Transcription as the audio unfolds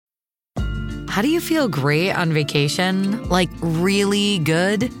How do you feel great on vacation? Like really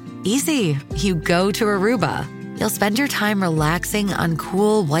good? Easy. You go to Aruba. You'll spend your time relaxing on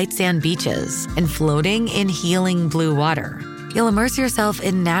cool white sand beaches and floating in healing blue water. You'll immerse yourself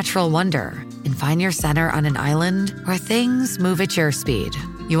in natural wonder and find your center on an island where things move at your speed.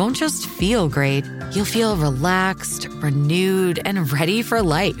 You won't just feel great, you'll feel relaxed, renewed, and ready for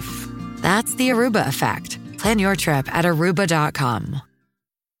life. That's the Aruba effect. Plan your trip at Aruba.com.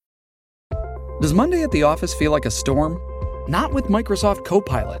 Does Monday at the office feel like a storm? Not with Microsoft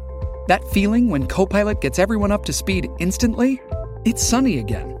Copilot. That feeling when Copilot gets everyone up to speed instantly? It's sunny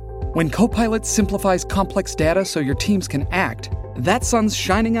again. When Copilot simplifies complex data so your teams can act, that sun's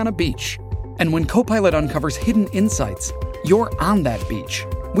shining on a beach. And when Copilot uncovers hidden insights, you're on that beach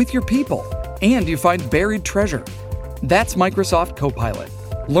with your people, and you find buried treasure. That's Microsoft Copilot.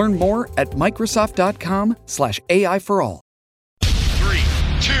 Learn more at Microsoft.com/AI for all. 3,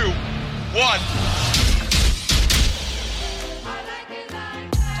 2, 1.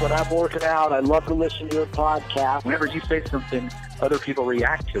 When I'm working out, I love to listen to your podcast. Whenever you say something, other people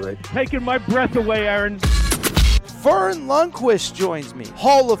react to it. Taking my breath away, Aaron. Vern Lundquist joins me.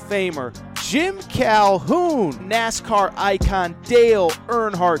 Hall of Famer Jim Calhoun, NASCAR icon Dale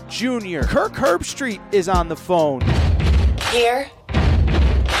Earnhardt Jr. Kirk Herbstreit is on the phone. Here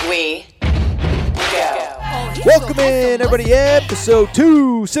we go. Welcome in, everybody. Episode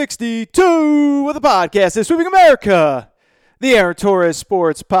 262 of the podcast is Sweeping America, the Aaron Torres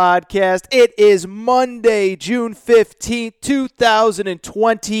Sports Podcast. It is Monday, June 15th,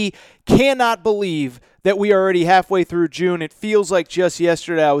 2020. Cannot believe that we are already halfway through June. It feels like just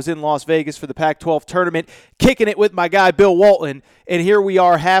yesterday I was in Las Vegas for the Pac-12 tournament, kicking it with my guy Bill Walton, and here we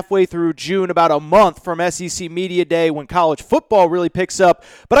are halfway through June, about a month from SEC Media Day when college football really picks up.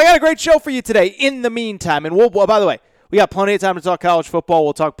 But I got a great show for you today in the meantime, and by the way, we got plenty of time to talk college football.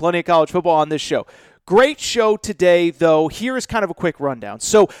 We'll talk plenty of college football on this show. Great show today, though. Here is kind of a quick rundown.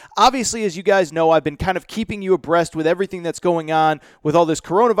 So, obviously, as you guys know, I've been kind of keeping you abreast with everything that's going on with all this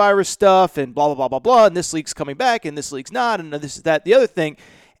coronavirus stuff and blah, blah, blah, blah, blah, and this league's coming back and this league's not, and this is that, the other thing.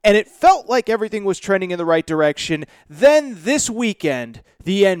 And it felt like everything was trending in the right direction. Then this weekend,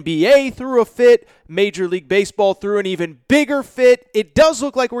 the NBA threw a fit. Major League Baseball threw an even bigger fit. It does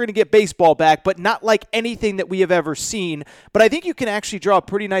look like we're going to get baseball back, but not like anything that we have ever seen. But I think you can actually draw a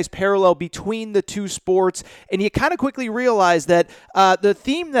pretty nice parallel between the two sports. And you kind of quickly realize that the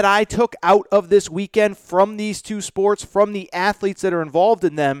theme that I took out of this weekend from these two sports, from the athletes that are involved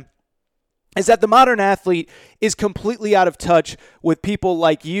in them, is that the modern athlete is completely out of touch with people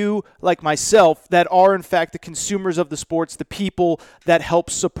like you, like myself, that are in fact the consumers of the sports, the people that help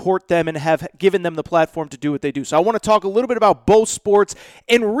support them and have given them the platform to do what they do. So I want to talk a little bit about both sports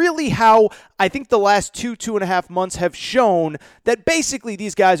and really how I think the last 2.5 months have shown that basically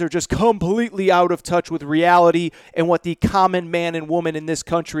these guys are just completely out of touch with reality and what the common man and woman in this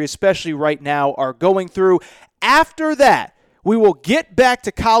country, especially right now, are going through. After that, we will get back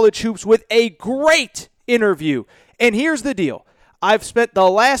to college hoops with a great interview. And here's the deal. I've spent the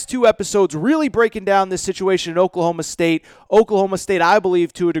last 2 episodes really breaking down this situation in Oklahoma State. Oklahoma State, I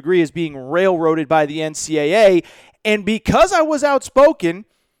believe, to a degree, is being railroaded by the NCAA. And because I was outspoken,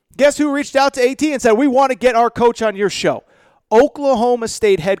 guess who reached out to AT and said, we want to get our coach on your show? Oklahoma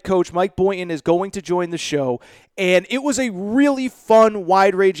State head coach Mike Boynton is going to join the show, and it was a really fun,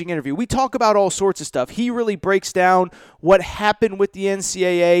 wide-ranging interview. We talk about all sorts of stuff. He really breaks down what happened with the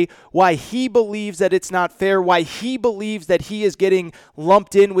NCAA, why he believes that it's not fair, why he believes that he is getting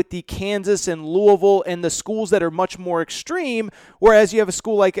lumped in with the Kansas and Louisville and the schools that are much more extreme, whereas you have a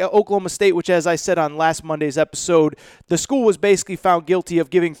school like Oklahoma State, which, as I said on last Monday's episode, the school was basically found guilty of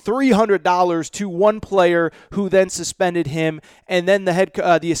giving $300 to one player who then suspended him, and then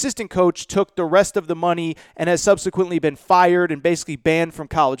the assistant coach took the rest of the money and has subsequently been fired and basically banned from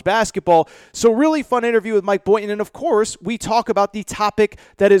college basketball. So really fun interview with Mike Boynton. And of course, we talk about the topic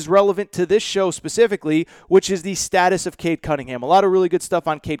that is relevant to this show specifically, which is the status of Cade Cunningham. A lot of really good stuff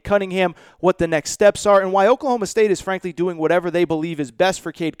on Cade Cunningham, what the next steps are, and why Oklahoma State is frankly doing whatever they believe is best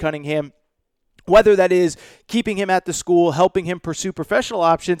for Cade Cunningham, whether that is keeping him at the school, helping him pursue professional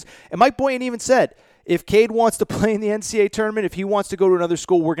options. And Mike Boynton even said, if Cade wants to play in the NCAA tournament, if he wants to go to another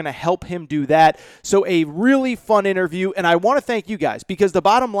school, we're going to help him do that. So a really fun interview, and I want to thank you guys because the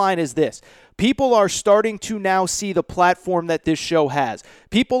bottom line is this. People are starting to now see the platform that this show has.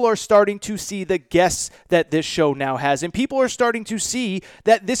 People are starting to see the guests that this show now has. And people are starting to see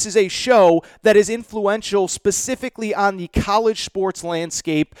that this is a show that is influential specifically on the college sports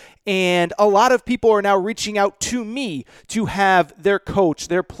landscape. And a lot of people are now reaching out to me to have their coach,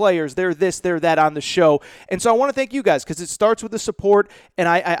 their players, their this, their that on the show. And so I want to thank you guys because it starts with the support. And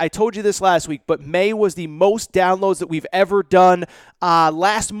I told you this last week, but May was the most downloads that we've ever done.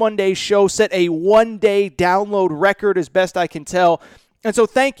 Last Monday's show set a one-day download record as best I can tell. And so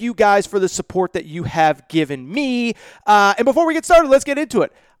thank you guys for the support that you have given me. And before we get started, let's get into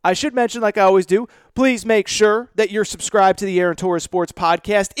it. I should mention, like I always do, please make sure that you're subscribed to the Aaron Torres Sports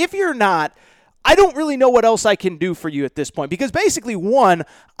Podcast. If you're not, I don't really know what else I can do for you at this point because basically, one,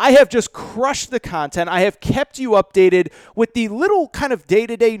 I have just crushed the content. I have kept you updated with the little kind of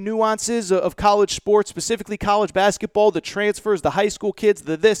day-to-day nuances of college sports, specifically college basketball, the transfers, the high school kids,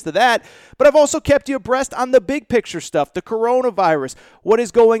 the this, the that. But I've also kept you abreast on the big picture stuff, the coronavirus, what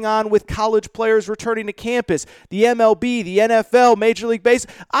is going on with college players returning to campus, the MLB, the NFL, Major League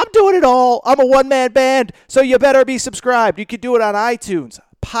Baseball. I'm doing it all. I'm a one-man band, so you better be subscribed. You can do it on iTunes.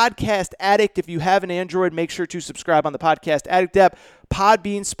 Podcast Addict. If you have an Android, make sure to subscribe on the Podcast Addict app.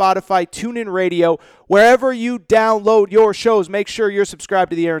 Podbean, Spotify, TuneIn Radio, wherever you download your shows, make sure you're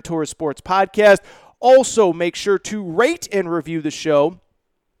subscribed to the Aaron Torres Sports Podcast. Also, make sure to rate and review the show.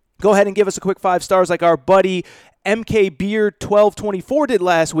 Go ahead and give us a quick 5 stars like our buddy MK Beard 1224 did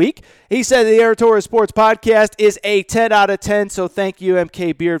last week. He said the Aaron Torres Sports Podcast is a 10 out of 10, so thank you,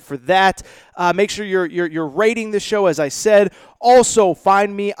 MK Beard, for that. Make sure you're rating the show, as I said. Also,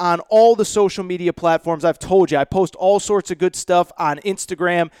 find me on all the social media platforms. I've told you, I post all sorts of good stuff on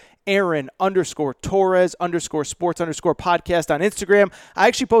Instagram, Aaron_Torres_sports_podcast on Instagram. I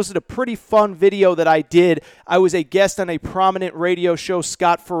actually posted a pretty fun video that I did. I was a guest on a prominent radio show,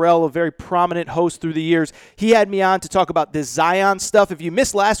 Scott Farrell, a very prominent host through the years. He had me on to talk about the Zion stuff. If you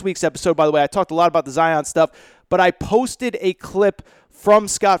missed last week's episode, by the way, I talked a lot about the Zion stuff, but I posted a clip from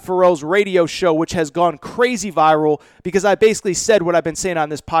Scott Farrell's radio show, which has gone crazy viral because I basically said what I've been saying on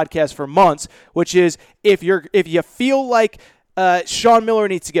this podcast for months, which is if you feel like Sean Miller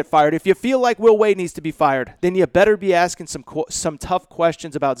needs to get fired, if you feel like Will Wade needs to be fired, then you better be asking some tough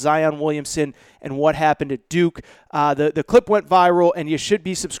questions about Zion Williamson and what happened at Duke. The clip went viral, and you should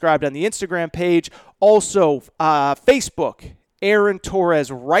be subscribed on the Instagram page. Also, Facebook. Aaron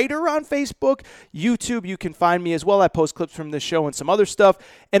Torres Writer on Facebook. YouTube, you can find me as well. I post clips from this show and some other stuff.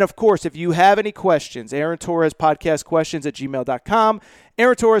 And, of course, if you have any questions, Aaron Torres Podcast Questions at gmail.com.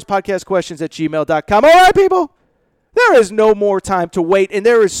 Aaron Torres Podcast Questions at gmail.com. All right, people, there is no more time to wait, and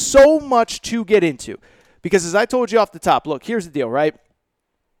there is so much to get into. Because as I told you off the top, look, here's the deal, right?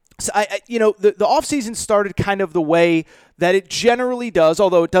 So the offseason started kind of the way that it generally does,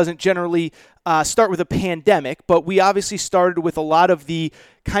 although it doesn't generally start with a pandemic. But we obviously started with a lot of the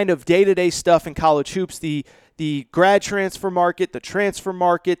kind of day-to-day stuff in college hoops, the grad transfer market, the transfer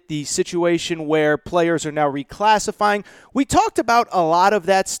market, the situation where players are now reclassifying. We talked about a lot of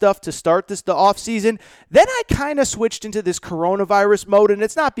that stuff to start the offseason. Then I kind of switched into this coronavirus mode, and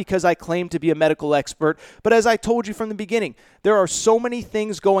it's not because I claim to be a medical expert, but as I told you from the beginning, there are so many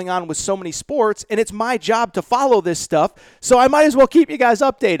things going on with so many sports, and it's my job to follow this stuff, so I might as well keep you guys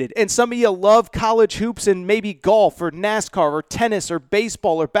updated. And some of you love college hoops and maybe golf or NASCAR or tennis or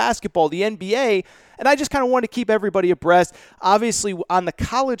baseball or basketball, the NBA, and I just kind of want to keep everybody abreast. Obviously, on the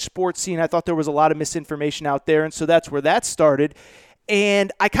college sports scene, I thought there was a lot of misinformation out there, and so that's where that started.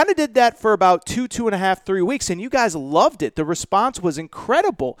 And I kind of did that for about 2.5, 3 weeks, and you guys loved it. The response was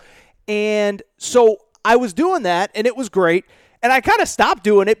incredible. And so I was doing that, and it was great. And I kind of stopped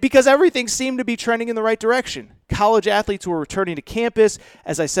doing it because everything seemed to be trending in the right direction. College athletes were returning to campus.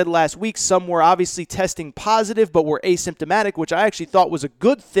 As I said last week, some were obviously testing positive but were asymptomatic, which I actually thought was a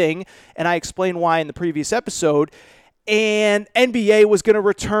good thing, and I explained why in the previous episode. And NBA was going to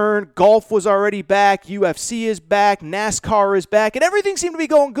return. Golf was already back. UFC is back. NASCAR is back. And everything seemed to be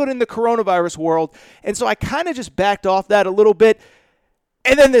going good in the coronavirus world. And so I kind of just backed off that a little bit.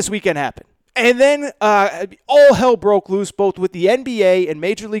 And then this weekend happened. And then all hell broke loose, both with the NBA and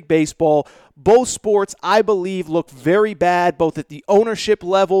Major League Baseball. Both sports, I believe, look very bad, both at the ownership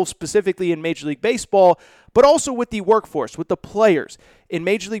level, specifically in Major League Baseball, but also with the workforce, with the players in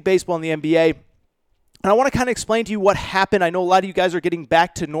Major League Baseball and the NBA. And I want to kind of explain to you what happened. I know a lot of you guys are getting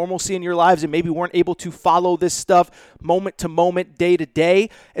back to normalcy in your lives and maybe weren't able to follow this stuff moment to moment, day to day.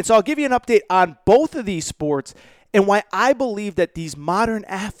 And so I'll give you an update on both of these sports and why I believe that these modern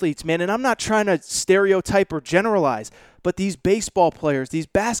athletes, man, and I'm not trying to stereotype or generalize, but these baseball players, these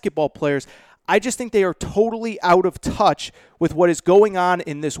basketball players, I just think they are totally out of touch with what is going on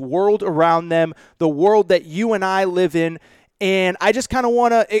in this world around them, the world that you and I live in. And I just kind of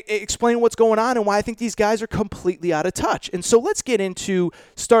want to explain what's going on and why I think these guys are completely out of touch. And so let's get into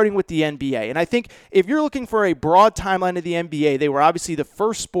starting with the NBA. And I think if you're looking for a broad timeline of the NBA, they were obviously the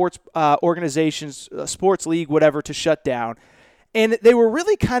first sports organizations, sports league, whatever, to shut down. And they were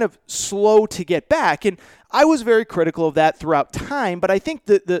really kind of slow to get back. And I was very critical of that throughout time, but I think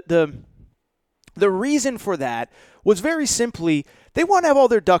the reason for that was very simply they want to have all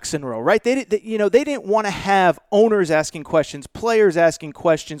their ducks in a row, right? They didn't want to have owners asking questions, players asking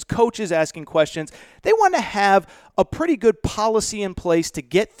questions, coaches asking questions. They want to have a pretty good policy in place to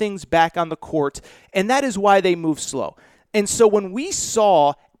get things back on the court, and that is why they move slow. And so when we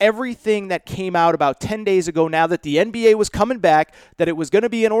saw everything that came out about 10 days ago now that the NBA was coming back, that it was going to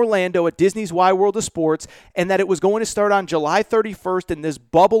be in Orlando at Disney's Wide World of Sports, and that it was going to start on July 31st in this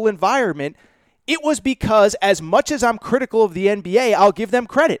bubble environment, it was because as much as I'm critical of the NBA, I'll give them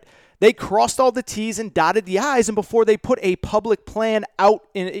credit. They crossed all the T's and dotted the I's, and before they put a public plan out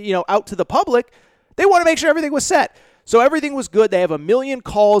to the public, they want to make sure everything was set. So everything was good. They have 1 million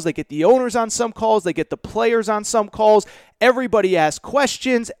calls. They get the owners on some calls. They get the players on some calls. Everybody asks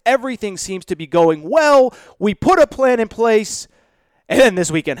questions. Everything seems to be going well. We put a plan in place, and then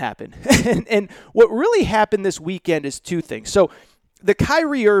this weekend happened. and what really happened this weekend is two things. So the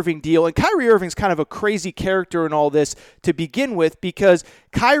Kyrie Irving deal, and Kyrie Irving's kind of a crazy character in all this to begin with because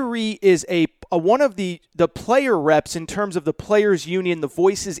Kyrie is a one of the player reps in terms of the players union, the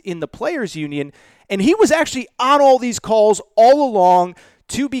voices in the players union, and he was actually on all these calls all along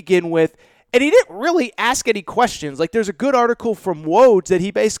to begin with, and he didn't really ask any questions. Like there's a good article from Woj that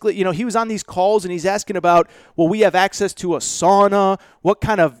he basically, he was on these calls and he's asking about, well, we have access to a sauna, what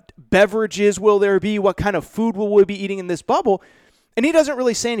kind of beverages will there be, what kind of food will we be eating in this bubble? And he doesn't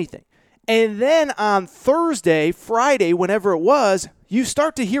really say anything. And then on Thursday, Friday, whenever it was, you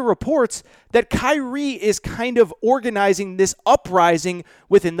start to hear reports that Kyrie is kind of organizing this uprising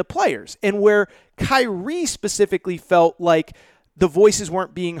within the players. And where Kyrie specifically felt like the voices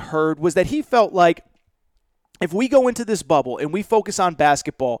weren't being heard was that he felt like if we go into this bubble and we focus on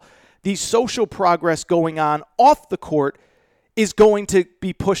basketball, the social progress going on off the court is going to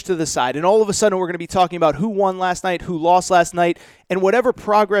be pushed to the side. And all of a sudden, we're going to be talking about who won last night, who lost last night, and whatever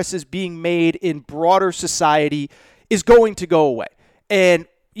progress is being made in broader society is going to go away. And,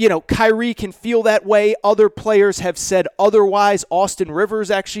 Kyrie can feel that way. Other players have said otherwise. Austin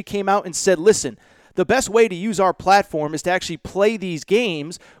Rivers actually came out and said, listen, the best way to use our platform is to actually play these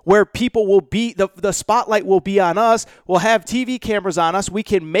games where people will be, the spotlight will be on us, we'll have TV cameras on us, we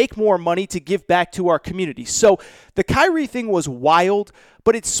can make more money to give back to our community. So the Kyrie thing was wild,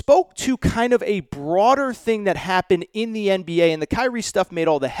 but it spoke to kind of a broader thing that happened in the NBA, and the Kyrie stuff made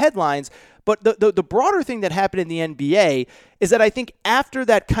all the headlines. But the broader thing that happened in the NBA is that I think after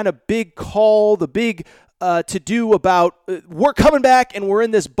that kind of big call, the big to-do about we're coming back and we're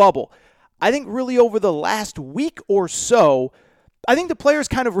in this bubble, I think really over the last week or so, I think the players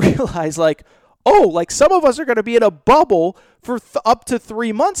kind of realized some of us are going to be in a bubble for up to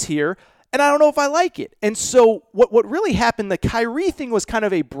 3 months here, and I don't know if I like it. And so what really happened, the Kyrie thing was kind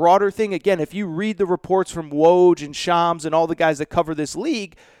of a broader thing. Again, if you read the reports from Woj and Shams and all the guys that cover this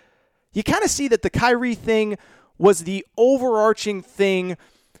league, you kind of see that the Kyrie thing was the overarching thing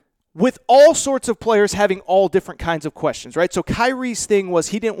with all sorts of players having all different kinds of questions, right? So Kyrie's thing was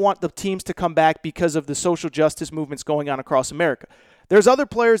he didn't want the teams to come back because of the social justice movements going on across America. There's other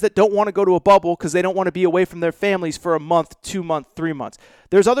players that don't want to go to a bubble because they don't want to be away from their families for a month, 2 months, 3 months.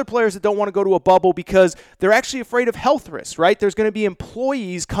 There's other players that don't want to go to a bubble because they're actually afraid of health risks, right? There's going to be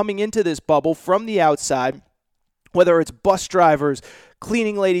employees coming into this bubble from the outside, whether it's bus drivers,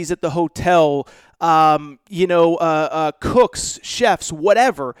 cleaning ladies at the hotel, cooks, chefs,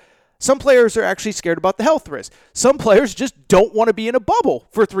 whatever. Some players are actually scared about the health risk. Some players just don't want to be in a bubble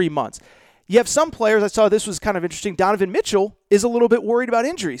for 3 months. You have some players, I saw this was kind of interesting, Donovan Mitchell is a little bit worried about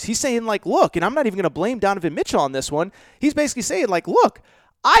injuries. He's saying, look, and I'm not even going to blame Donovan Mitchell on this one. He's basically saying, look,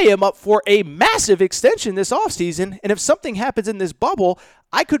 I am up for a massive extension this offseason, and if something happens in this bubble,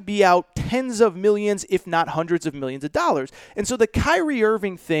 I could be out tens of millions, if not hundreds of millions of dollars. And so the Kyrie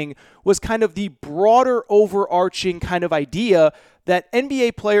Irving thing was kind of the broader overarching kind of idea that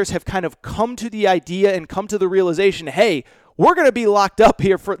NBA players have kind of come to the idea and come to the realization, hey, we're going to be locked up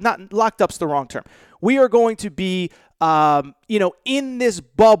here for, not locked up's the wrong term. We are going to be, in this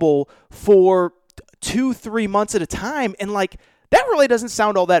bubble for 2-3 months at a time. And that really doesn't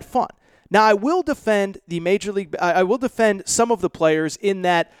sound all that fun. Now, I will defend the Major League. I will defend some of the players in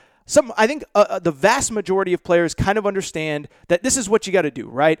that I think the vast majority of players kind of understand that this is what you got to do,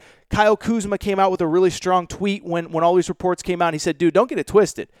 right? Kyle Kuzma came out with a really strong tweet when all these reports came out. He said, dude, don't get it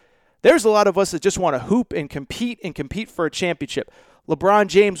twisted. There's a lot of us that just want to hoop and compete for a championship. LeBron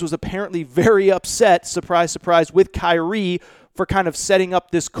James was apparently very upset, surprise, surprise, with Kyrie for kind of setting up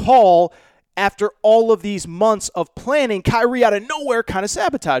this call after all of these months of planning, Kyrie out of nowhere kind of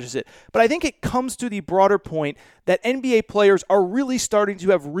sabotages it. But I think it comes to the broader point that NBA players are really starting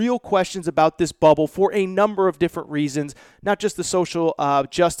to have real questions about this bubble for a number of different reasons, not just the social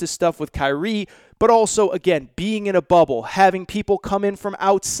justice stuff with Kyrie, but also, again, being in a bubble, having people come in from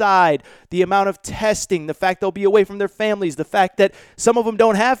outside, the amount of testing, the fact they'll be away from their families, the fact that some of them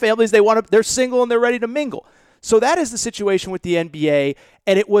don't have families, they're single and they're ready to mingle. So that is the situation with the NBA,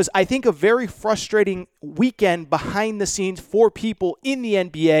 and it was, I think, a very frustrating weekend behind the scenes for people in the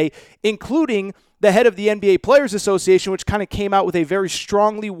NBA, including the head of the NBA Players Association, which kind of came out with a very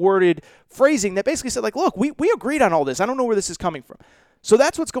strongly worded phrasing that basically said, like, look, we agreed on all this. I don't know where this is coming from. So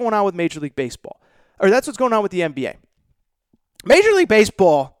that's what's going on with Major League Baseball, or that's what's going on with the NBA. Major League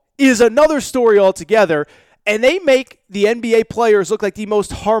Baseball is another story altogether. And they make the NBA players look like the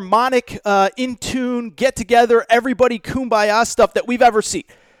most harmonic, in tune, get together, everybody kumbaya stuff that we've ever seen.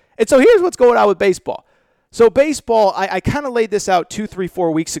 And so here's what's going on with baseball. So baseball, I kind of laid this out 2, 3,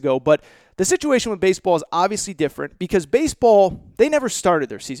 4 weeks ago, but the situation with baseball is obviously different because baseball, they never started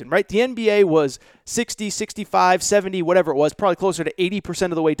their season, right? The NBA was 60, 65, 70, whatever it was, probably closer to 80%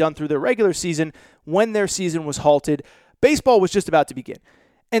 of the way done through their regular season when their season was halted. Baseball was just about to begin.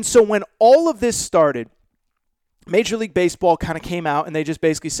 And so when all of this started, Major League Baseball kind of came out and they just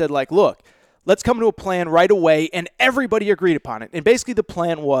basically said, like, look, let's come to a plan right away, and everybody agreed upon it. And basically the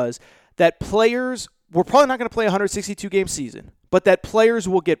plan was that players, we're probably not going to play a 162-game season, but that players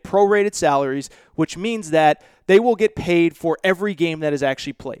will get prorated salaries, which means that they will get paid for every game that is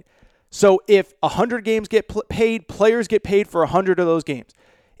actually played. So if 100 games get paid, players get paid for 100 of those games.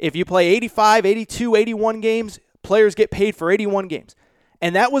 If you play 85, 82, 81 games, players get paid for 81 games.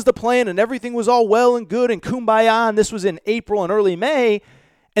 And that was the plan, and everything was all well and good and kumbaya, and this was in April and early May.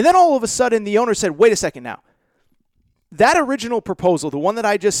 And then all of a sudden, the owner said, wait a second now. That original proposal, the one that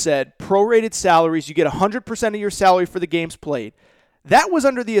I just said, prorated salaries, you get 100% of your salary for the games played, that was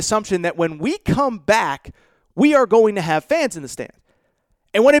under the assumption that when we come back, we are going to have fans in the stands.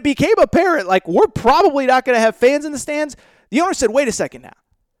 And when it became apparent, like, we're probably not going to have fans in the stands, the owner said, wait a second now.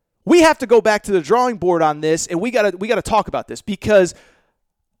 We have to go back to the drawing board on this, and we got to talk about this because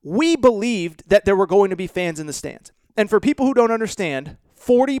we believed that there were going to be fans in the stands. And for people who don't understand,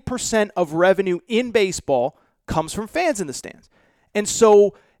 40% of revenue in baseball comes from fans in the stands. And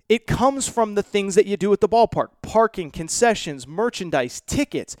so it comes from the things that you do at the ballpark, parking, concessions, merchandise,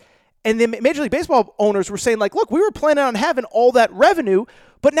 tickets. And the Major League Baseball owners were saying, like, look, we were planning on having all that revenue,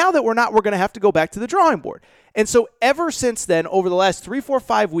 but now that we're not, we're going to have to go back to the drawing board. And so ever since then, over the last 3, 4,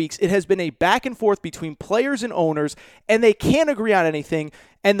 5 weeks, it has been a back and forth between players and owners, and they can't agree on anything.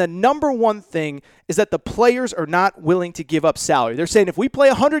 And the number one thing is that the players are not willing to give up salary. They're saying if we play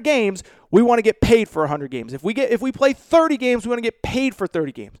 100 games, we want to get paid for 100 games. If we play 30 games, we want to get paid for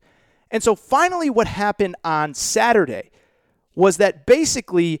 30 games. And so finally what happened on Saturday was that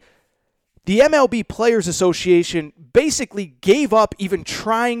basically the MLB Players Association basically gave up even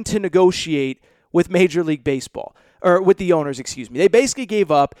trying to negotiate with Major League Baseball, or with the owners, excuse me. They basically gave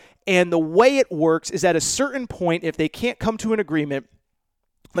up, and the way it works is at a certain point, if they can't come to an agreement,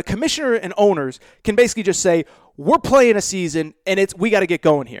 the commissioner and owners can basically just say, we're playing a season, and we got to get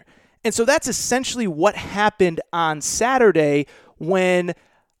going here. And so that's essentially what happened on Saturday when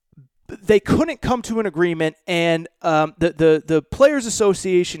they couldn't come to an agreement, and the Players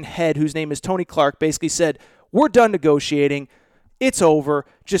Association head, whose name is Tony Clark, basically said, we're done negotiating. It's over.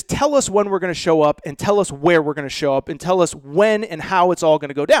 Just tell us when we're going to show up and tell us where we're going to show up and tell us when and how it's all going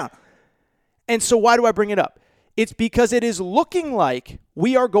to go down. And so why do I bring it up? It's because it is looking like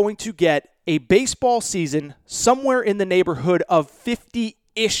we are going to get a baseball season somewhere in the neighborhood of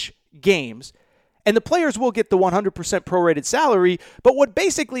 50-ish games, and the players will get the 100% prorated salary. But what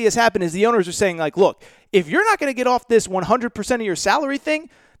basically has happened is the owners are saying, like, look, if you're not going to get off this 100% of your salary thing,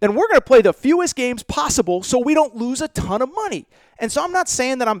 then we're going to play the fewest games possible so we don't lose a ton of money. And so I'm not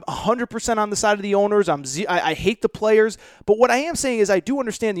saying that I'm 100% on the side of the owners. I hate the players. But what I am saying is I do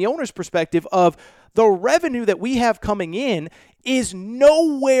understand the owner's perspective of the revenue that we have coming in is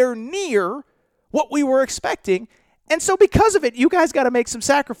nowhere near what we were expecting. And so because of it, you guys got to make some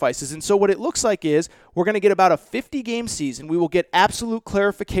sacrifices. And so what it looks like is we're going to get about a 50-game season. We will get absolute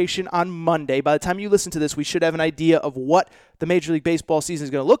clarification on Monday. By the time you listen to this, we should have an idea of what the Major League Baseball season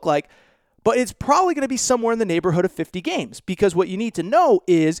is going to look like. But it's probably going to be somewhere in the neighborhood of 50 games. Because what you need to know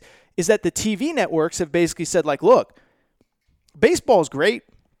is that the TV networks have basically said, like, look, baseball is great,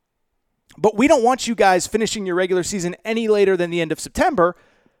 but we don't want you guys finishing your regular season any later than the end of September.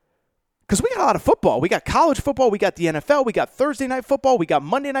 Because we got a lot of football. We got college football. We got the NFL. We got Thursday night football. We got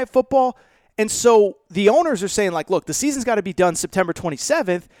Monday night football. And so the owners are saying, like, look, the season's got to be done September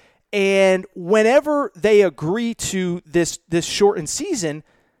 27th. And whenever they agree to this shortened season,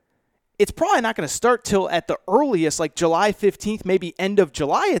 it's probably not going to start till at the earliest, like July 15th, maybe end of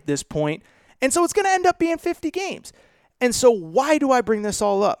July at this point. And so it's going to end up being 50 games. And so why do I bring this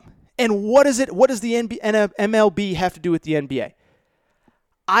all up? And what does the MLB have to do with the NBA?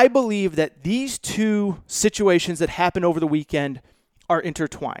 I believe that these two situations that happened over the weekend are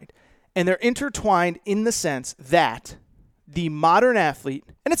intertwined. And they're intertwined in the sense that the modern athlete,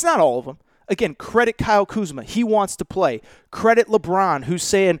 and it's not all of them, again, credit Kyle Kuzma. He wants to play. Credit LeBron, who's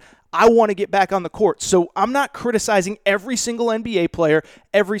saying, I want to get back on the court. So I'm not criticizing every single NBA player,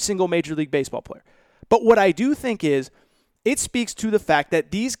 every single Major League Baseball player. But what I do think is it speaks to the fact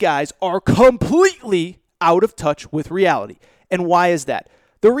that these guys are completely out of touch with reality. And why is that?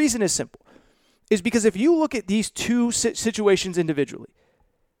 The reason is simple. Is because if you look at these two situations individually,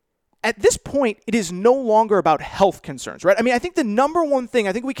 at this point, it is no longer about health concerns, right? I mean, I think the number one thing,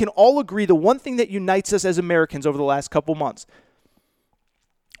 I think we can all agree, the one thing that unites us as Americans over the last couple months,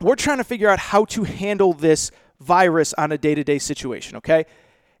 we're trying to figure out how to handle this virus on a day-to-day situation, okay?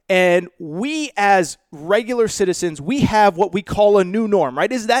 And we as regular citizens, we have what we call a new norm,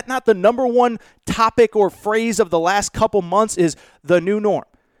 right? Is that not the number one topic or phrase of the last couple months is the new norm?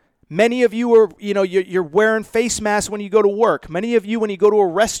 Many of you are, you're wearing face masks when you go to work. Many of you, when you go to a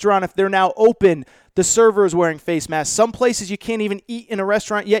restaurant, if they're now open, the server is wearing face masks. Some places you can't even eat in a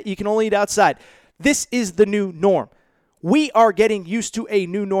restaurant yet. You can only eat outside. This is the new norm. We are getting used to a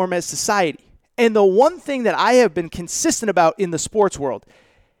new norm as society. And the one thing that I have been consistent about in the sports world,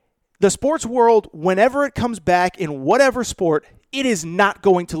 whenever it comes back in whatever sport, it is not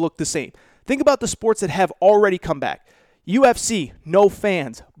going to look the same. Think about the sports that have already come back. UFC, no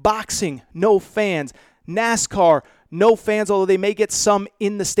fans. Boxing, no fans. NASCAR, no fans, although they may get some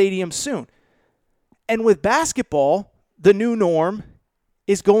in the stadium soon. And with basketball, the new norm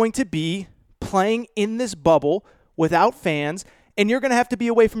is going to be playing in this bubble without fans, and you're going to have to be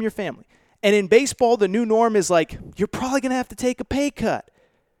away from your family. And in baseball, the new norm is like, you're probably going to have to take a pay cut.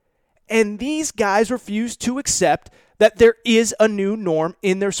 And these guys refuse to accept that there is a new norm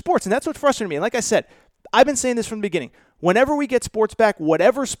in their sports. And that's what frustrated me. And like I said, I've been saying this from the beginning. Whenever we get sports back,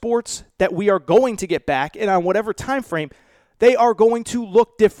 whatever sports that we are going to get back, and on whatever time frame, they are going to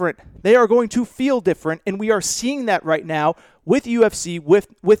look different. They are going to feel different. And we are seeing that right now with UFC, with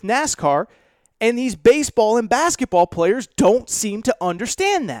NASCAR. And these baseball and basketball players don't seem to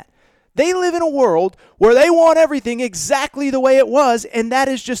understand that. They live in a world where they want everything exactly the way it was, and that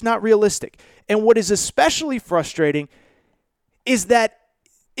is just not realistic. And what is especially frustrating is that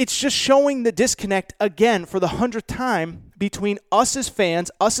it's just showing the disconnect again for the 100th time between us as fans,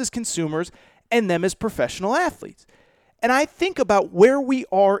 us as consumers, and them as professional athletes. And I think about where we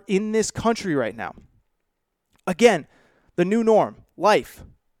are in this country right now. Again, the new norm, life,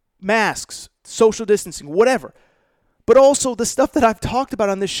 masks, social distancing, whatever. But also the stuff that I've talked about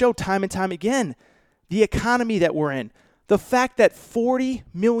on this show time and time again, the economy that we're in, the fact that 40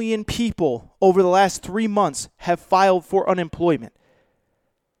 million people over the last 3 months have filed for unemployment,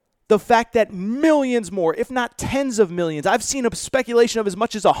 the fact that millions more, if not tens of millions, I've seen a speculation of as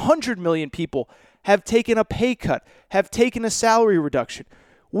much as 100 million people have taken a pay cut, have taken a salary reduction.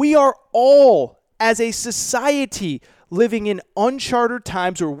 We are all, as a society, living in uncharted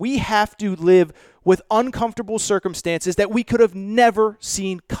times where we have to live with uncomfortable circumstances that we could have never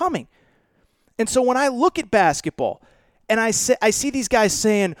seen coming. And so when I look at basketball and I see these guys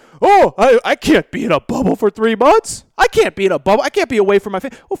saying, oh, I can't be in a bubble for 3 months. I can't be in a bubble. I can't be away from my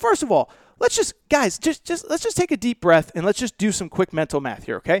family. Well, first of all, let's just take a deep breath and let's just do some quick mental math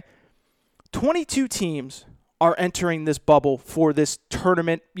here, okay? 22 teams are entering this bubble for this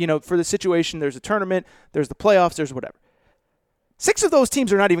tournament, for the situation. There's a tournament, there's the playoffs, there's whatever. 6 of those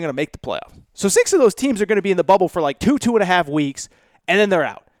teams are not even going to make the playoffs. So 6 of those teams are going to be in the bubble for like 2.5 weeks, and then they're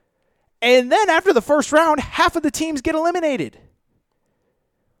out. And then after the first round, half of the teams get eliminated.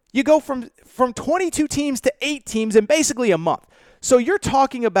 You go from 22 teams to 8 teams in basically a month. So you're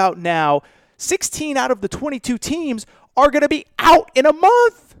talking about now 16 out of the 22 teams are going to be out in a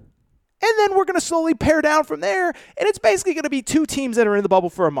month. And then we're going to slowly pare down from there, and it's basically going to be 2 teams that are in the bubble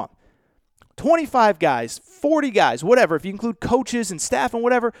for a month. 25 guys, 40 guys, whatever. If you include coaches and staff and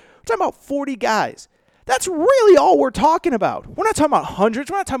whatever, we're talking about 40 guys. That's really all we're talking about. We're not talking about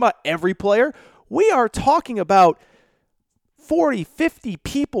hundreds. We're not talking about every player. We are talking about 40, 50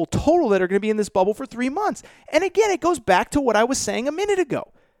 people total that are going to be in this bubble for 3 months. And again, it goes back to what I was saying a minute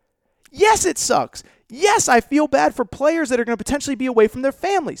ago. Yes, it sucks. Yes, I feel bad for players that are going to potentially be away from their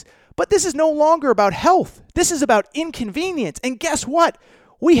families. But this is no longer about health. This is about inconvenience. And guess what?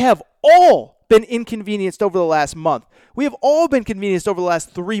 We have all been inconvenienced over the last month. We have all been inconvenienced over the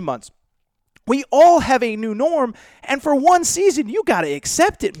last 3 months. We all have a new norm, and for one season, you got to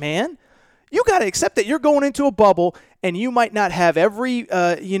accept it, man. You got to accept that you're going into a bubble, and you might not have every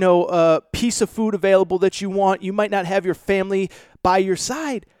piece of food available that you want. You might not have your family by your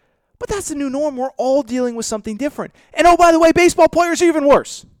side, but that's the new norm. We're all dealing with something different. And oh, by the way, baseball players are even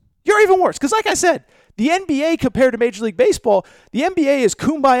worse. You're even worse, because like I said, the NBA compared to Major League Baseball, the NBA is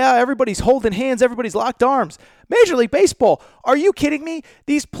kumbaya. Everybody's holding hands. Everybody's locked arms. Major League Baseball, are you kidding me?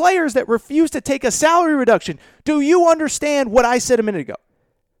 These players that refuse to take a salary reduction, do you understand what I said a minute ago?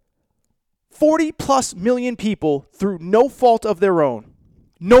 40+ million people, through no fault of their own,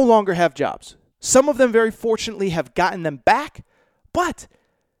 no longer have jobs. Some of them, very fortunately, have gotten them back, but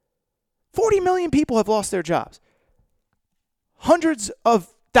 40 million people have lost their jobs. Hundreds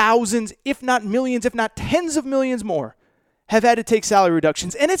of thousands, if not millions, if not tens of millions more, have had to take salary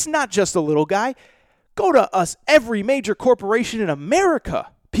reductions. And it's not just a little guy. Go to every major corporation in America.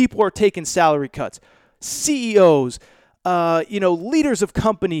 People are taking salary cuts. CEOs, leaders of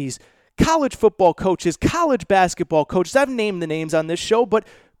companies, college football coaches, college basketball coaches. I've named the names on this show, but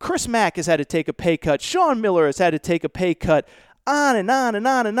Chris Mack has had to take a pay cut. Sean Miller has had to take a pay cut. On and on and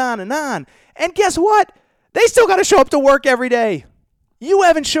on and on and on. And guess what? They still got to show up to work every day. You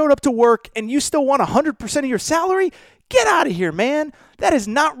haven't showed up to work and you still want 100% of your salary? Get out of here, man. That is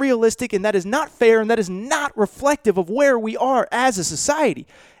not realistic, and that is not fair, and that is not reflective of where we are as a society.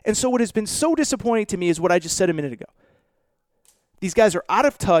 And so what has been so disappointing to me is what I just said a minute ago. These guys are out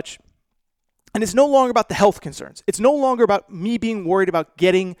of touch, and it's no longer about the health concerns. It's no longer about me being worried about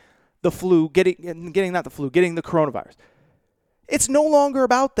getting the flu, getting the coronavirus. It's no longer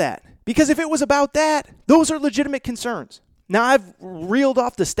about that. Because if it was about that, those are legitimate concerns. Now, I've reeled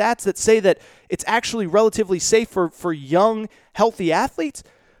off the stats that say that it's actually relatively safe for young, healthy athletes,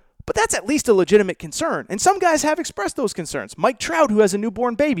 but that's at least a legitimate concern. And some guys have expressed those concerns. Mike Trout, who has a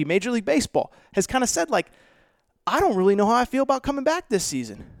newborn baby, Major League Baseball, has kind of said, I don't really know how I feel about coming back this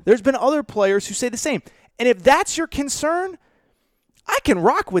season. There's been other players who say the same. And if that's your concern, I can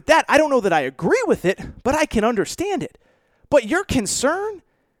rock with that. I don't know that I agree with it, but I can understand it. But your concern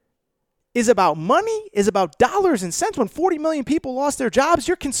is about money, is about dollars and cents. When 40 million people lost their jobs,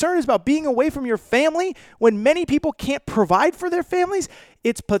 your concern is about being away from your family when many people can't provide for their families.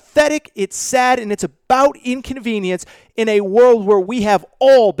 It's pathetic, it's sad, and it's about inconvenience in a world where we have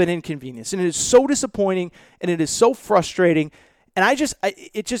all been inconvenienced. And it is so disappointing, and it is so frustrating. And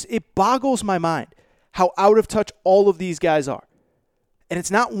it boggles my mind how out of touch all of these guys are. And it's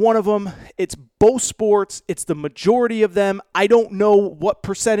not one of them. It's both sports. It's the majority of them. I don't know what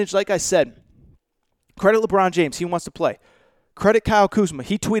percentage. Like I said, credit LeBron James. He wants to play. Credit Kyle Kuzma.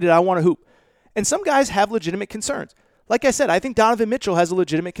 He tweeted, I want to hoop. And some guys have legitimate concerns. Like I said, I think Donovan Mitchell has a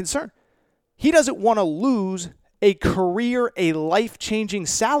legitimate concern. He doesn't want to lose a career, a life-changing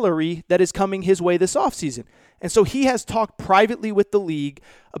salary that is coming his way this offseason. And so he has talked privately with the league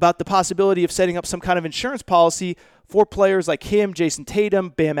about the possibility of setting up some kind of insurance policy for players like him, Jason Tatum,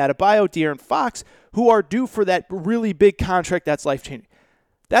 Bam Adebayo, De'Aaron Fox, who are due for that really big contract that's life-changing.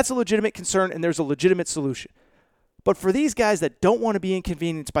 That's a legitimate concern, and there's a legitimate solution. But for these guys that don't want to be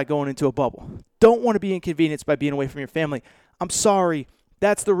inconvenienced by going into a bubble, don't want to be inconvenienced by being away from your family, I'm sorry.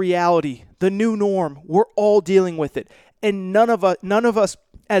 That's the reality, the new norm. We're all dealing with it. And none of us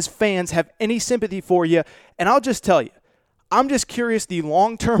as fans have any sympathy for you. And I'll just tell you, I'm just curious the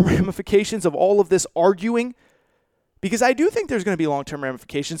long-term ramifications of all of this arguing, because I do think there's going to be long-term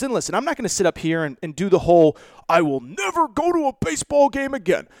ramifications. And listen, I'm not going to sit up here and do the whole, I will never go to a baseball game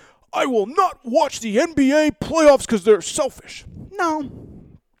again. I will not watch the NBA playoffs because they're selfish. No.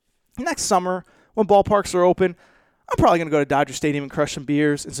 Next summer, when ballparks are open, I'm probably going to go to Dodger Stadium and crush some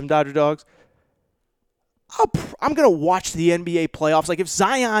beers and some Dodger dogs. I'm going to watch the NBA playoffs. Like, if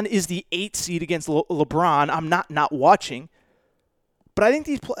Zion is the 8th seed against LeBron, I'm not watching. But I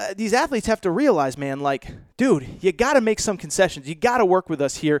think these athletes have to realize, man, dude, you got to make some concessions. You got to work with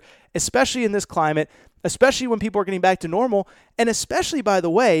us here, especially in this climate, especially when people are getting back to normal, and especially, by the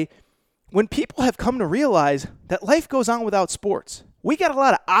way, when people have come to realize that life goes on without sports. We got a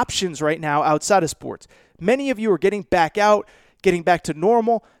lot of options right now outside of sports. Many of you are getting back out, getting back to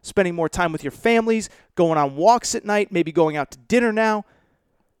normal, spending more time with your families, going on walks at night, maybe going out to dinner now,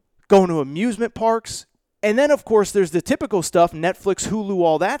 going to amusement parks. And then, of course, there's the typical stuff, Netflix, Hulu,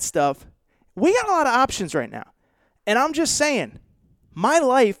 all that stuff. We got a lot of options right now. And I'm just saying, my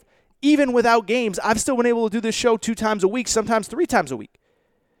life, even without games, I've still been able to do this show 2 times a week, sometimes 3 times a week.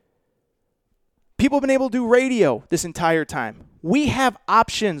 People have been able to do radio this entire time. We have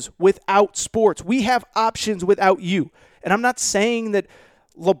options without sports. We have options without you. And I'm not saying that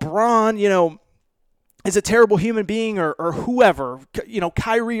LeBron, is a terrible human being or whoever,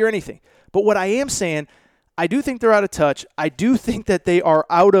 Kyrie or anything. But what I am saying, I do think they're out of touch. I do think that they are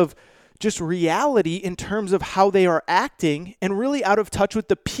out of just reality in terms of how they are acting and really out of touch with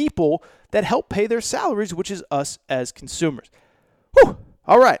the people that help pay their salaries, which is us as consumers. Whew.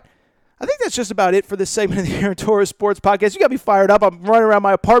 All right. I think that's just about it for this segment of the Aaron Torres Sports Podcast. You got me fired up. I'm running around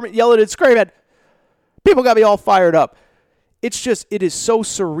my apartment yelling and screaming. People got me all fired up. It is so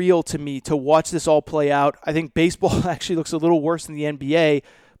surreal to me to watch this all play out. I think baseball actually looks a little worse than the NBA,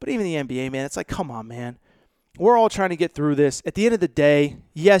 but even the NBA, man, it's like, come on, man. We're all trying to get through this. At the end of the day,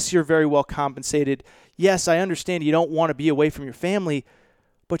 yes, you're very well compensated. Yes, I understand you don't want to be away from your family,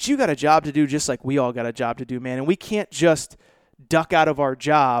 but you got a job to do just like we all got a job to do, man. And we can't just duck out of our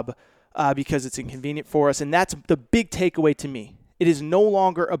job because it's inconvenient for us. And that's the big takeaway to me. It is no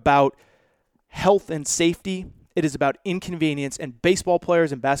longer about health and safety. It is about inconvenience, and baseball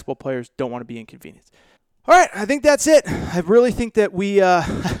players and basketball players don't want to be inconvenienced. All right, I think that's it. I really think that we I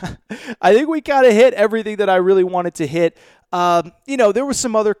think we kind of hit everything that I really wanted to hit. There was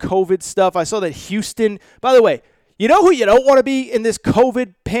some other COVID stuff. I saw that Houston, by the way, you know who you don't want to be in this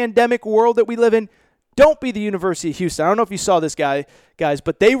COVID pandemic world that we live in? Don't be the University of Houston. I don't know if you saw this guys,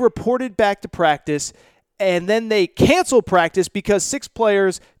 but they reported back to practice, and then they canceled practice because 6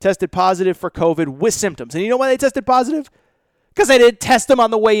 players tested positive for COVID with symptoms. And you know why they tested positive? Because they didn't test them on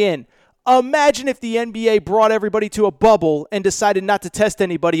the way in. Imagine if the NBA brought everybody to a bubble and decided not to test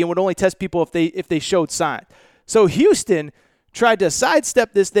anybody and would only test people if they showed signs. So Houston tried to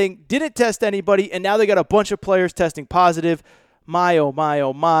sidestep this thing, didn't test anybody, and now they got a bunch of players testing positive. My, oh my,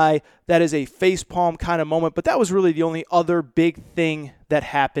 oh my. That is a facepalm kind of moment, but that was really the only other big thing that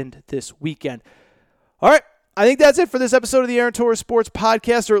happened this weekend. All right, I think that's it for this episode of the Aaron Torres Sports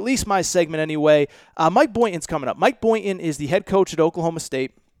Podcast, or at least my segment anyway. Mike Boynton's coming up. Mike Boynton is the head coach at Oklahoma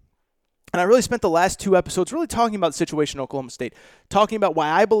State. And I really spent the last 2 episodes really talking about the situation in Oklahoma State, talking about why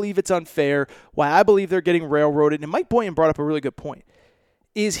I believe it's unfair, why I believe they're getting railroaded. And Mike Boynton brought up a really good point,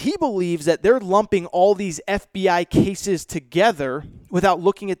 is he believes that they're lumping all these FBI cases together without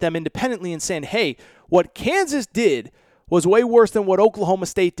looking at them independently and saying, hey, what Kansas did was way worse than what Oklahoma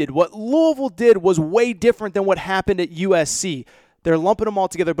State did. What Louisville did was way different than what happened at USC. They're lumping them all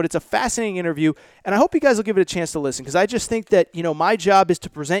together, but it's a fascinating interview, and I hope you guys will give it a chance to listen, because I just think that, my job is to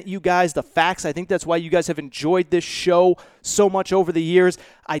present you guys the facts. I think that's why you guys have enjoyed this show so much over the years.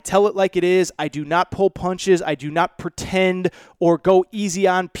 I tell it like it is. I do not pull punches. I do not pretend or go easy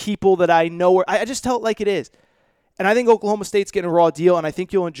on people that I know. I just tell it like it is. And I think Oklahoma State's getting a raw deal, and I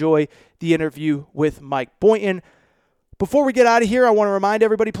think you'll enjoy the interview with Mike Boynton. Before we get out of here, I want to remind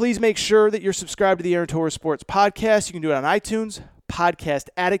everybody, please make sure that you're subscribed to the Aaron Torres Sports Podcast. You can do it on iTunes, Podcast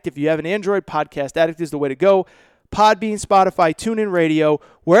Addict. If you have an Android, Podcast Addict is the way to go. Podbean, Spotify, TuneIn Radio,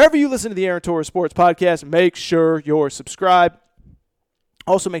 wherever you listen to the Aaron Torres Sports Podcast, make sure you're subscribed.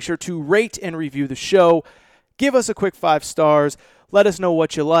 Also, make sure to rate and review the show. Give us a quick 5 stars. Let us know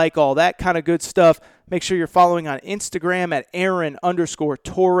what you like, all that kind of good stuff. Make sure you're following on Instagram at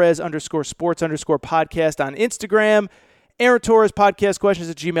Aaron_Torres_sports_podcast on Instagram. Aaron Torres Podcast Questions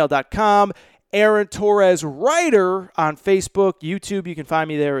at gmail.com. Aaron Torres Writer on Facebook, YouTube. You can find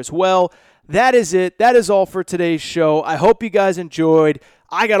me there as well. That is it. That is all for today's show. I hope you guys enjoyed.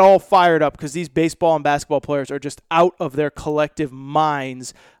 I got all fired up because these baseball and basketball players are just out of their collective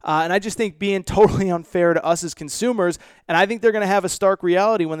minds. And I just think being totally unfair to us as consumers, and I think they're going to have a stark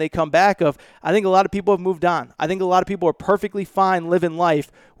reality when they come back I think a lot of people have moved on. I think a lot of people are perfectly fine living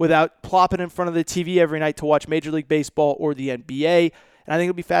life without plopping in front of the TV every night to watch Major League Baseball or the NBA. And I think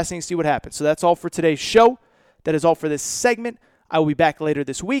it'll be fascinating to see what happens. So that's all for today's show. That is all for this segment. I will be back later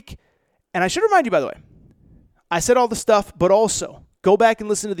this week. And I should remind you, by the way, I said all the stuff, but also go back and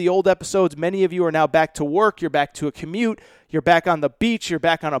listen to the old episodes. Many of you are now back to work. You're back to a commute. You're back on the beach. You're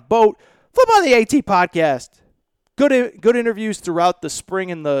back on a boat. Flip on the AT podcast. Good interviews throughout the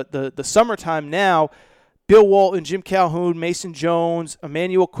spring and the summertime now. Bill Walton, Jim Calhoun, Mason Jones,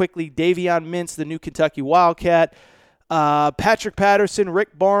 Emmanuel Quickly, Davion Mintz, the new Kentucky Wildcat, Patrick Patterson,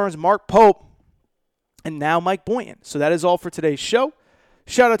 Rick Barnes, Mark Pope, and now Mike Boynton. So that is all for today's show.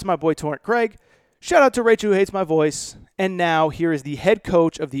 Shout out to my boy Torrent Craig. Shout out to Rachel who hates my voice. And now here is the head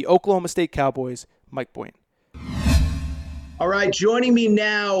coach of the Oklahoma State Cowboys, Mike Boynton. All right, joining me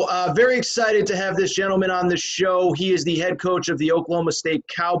now, very excited to have this gentleman on the show. He is the head coach of the Oklahoma State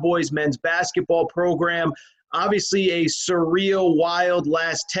Cowboys men's basketball program. Obviously a surreal, wild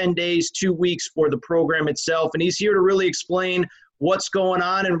last 10 days, 2 weeks for the program itself. And he's here to really explain what's going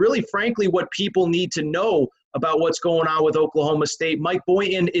on and really, frankly, what people need to know about what's going on with Oklahoma State. Mike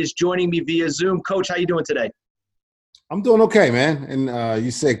Boynton is joining me via Zoom. Coach, how you doing today? I'm doing okay, man. And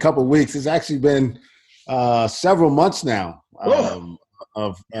you say a couple of weeks. It's actually been several months now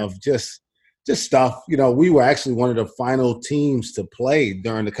of just stuff. You know, we were actually one of the final teams to play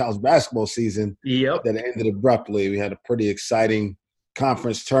during the college basketball season. Yep. That ended abruptly. We had a pretty exciting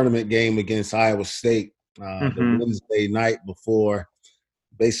conference tournament game against Iowa State the Wednesday night before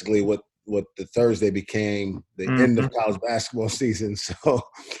basically what the Thursday became the end of college basketball season. So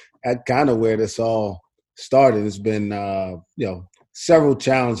that's kind of where this all started. It's been, several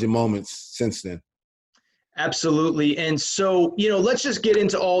challenging moments since then. Absolutely. And so, let's just get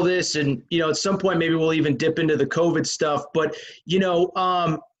into all this. And, at some point, maybe we'll even dip into the COVID stuff. But,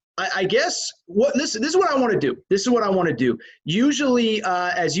 I guess this is what I want to do. This is what I want to do. Usually,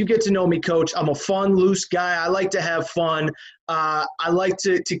 as you get to know me, Coach, I'm a fun, loose guy. I like to have fun. I like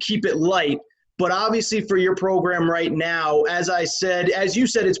to keep it light. But obviously for your program right now, as you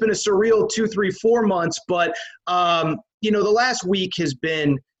said, it's been a surreal 2, 3, 4 months. But, the last week has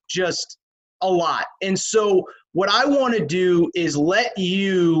been just a lot. And so what I want to do is let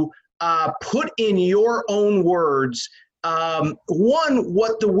you put in your own words, one,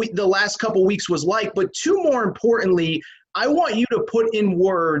 what the last couple weeks was like, but two, more importantly, I want you to put in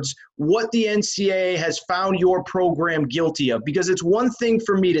words what the NCAA has found your program guilty of, because it's one thing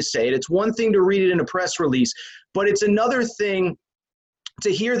for me to say it. It's one thing to read it in a press release, but it's another thing to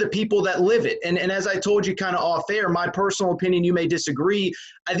hear the people that live it. And as I told you kind of off air, my personal opinion, you may disagree.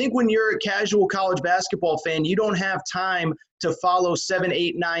 I think when you're a casual college basketball fan, you don't have time to follow 7,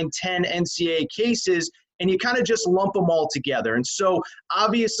 8, 9, 10 NCAA cases, and you kind of just lump them all together. And so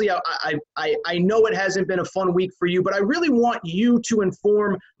obviously I know it hasn't been a fun week for you, but I really want you to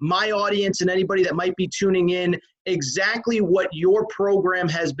inform my audience and anybody that might be tuning in exactly what your program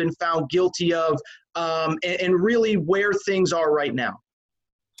has been found guilty of, and really where things are right now.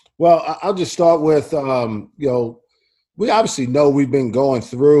 Well, I'll just start with, we obviously know we've been going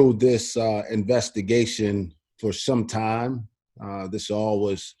through this investigation for some time. This all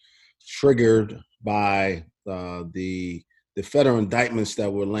was triggered by the federal indictments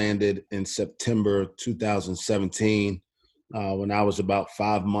that were landed in September 2017, when I was about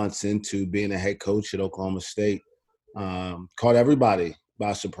 5 months into being a head coach at Oklahoma State. Caught everybody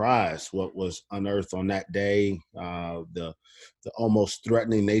by surprise what was unearthed on that day, the almost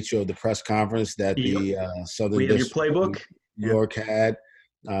threatening nature of the press conference that the Southern District playbook New York had,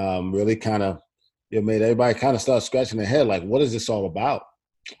 really kind of made everybody kind of start scratching their head, like, what is this all about?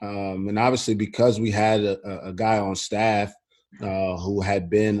 And obviously because we had a guy on staff who had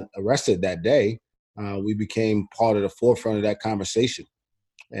been arrested that day, we became part of the forefront of that conversation.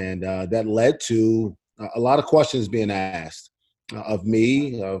 And that led to a lot of questions being asked of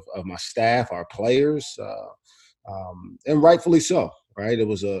me, of my staff, our players, and rightfully so, right? It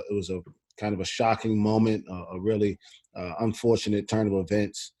was a kind of a shocking moment, a really unfortunate turn of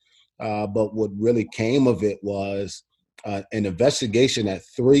events. But what really came of it was an investigation at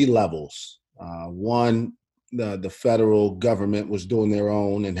 3 levels. One, the federal government was doing their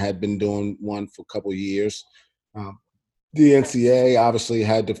own and had been doing one for a couple of years. The NCAA obviously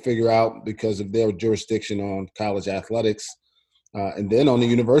had to figure out, because of their jurisdiction on college athletics, and then on the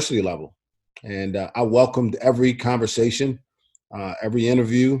university level. And I welcomed every conversation, every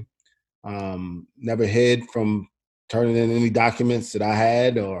interview, never hid from turning in any documents that I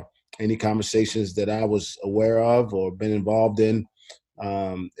had or any conversations that I was aware of or been involved in,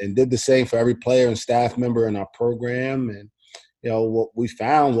 and did the same for every player and staff member in our program. And, what we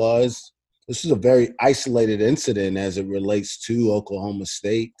found was this is a very isolated incident as it relates to Oklahoma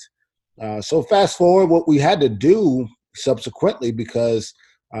State. So fast forward, what we had to do subsequently, because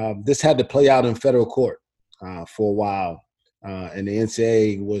this had to play out in federal court for a while. And the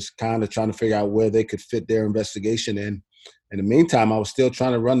NCAA was kind of trying to figure out where they could fit their investigation in. In the meantime, I was still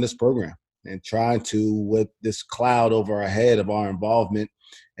trying to run this program and trying to, with this cloud over our head of our involvement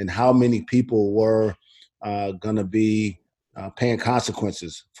and how many people were going to be paying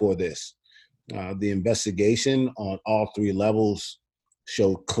consequences for this. The investigation on all 3 levels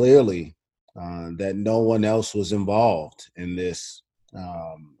showed clearly that no one else was involved in this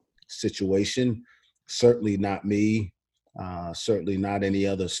situation. Certainly not me. Certainly not any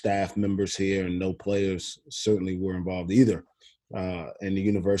other staff members here, and no players certainly were involved either. And the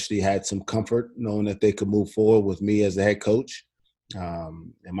university had some comfort knowing that they could move forward with me as the head coach,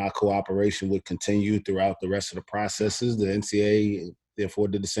 and my cooperation would continue throughout the rest of the processes. The NCAA therefore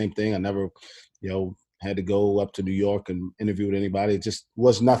did the same thing. I never, had to go up to New York and interview with anybody. It just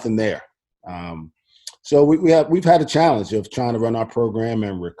was nothing there. So we've had a challenge of trying to run our program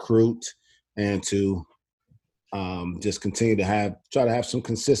and recruit and to just continue to try to have some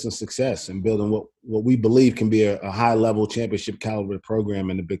consistent success in building what we believe can be a high-level championship caliber program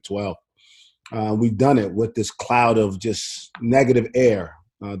in the Big 12. We've done it with this cloud of just negative air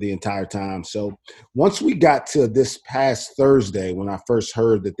the entire time. So once we got to this past Thursday, when I first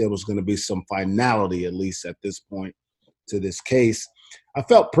heard that there was going to be some finality, at least at this point, to this case, I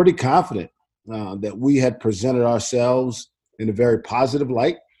felt pretty confident that we had presented ourselves in a very positive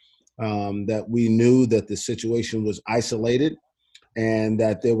light, that we knew that the situation was isolated and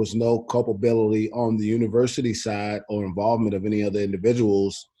that there was no culpability on the university side or involvement of any other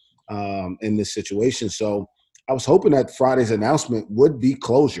individuals in this situation. So I was hoping that Friday's announcement would be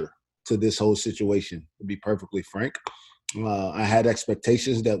closure to this whole situation, to be perfectly frank. I had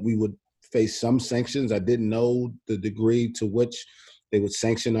expectations that we would face some sanctions. I didn't know the degree to which they would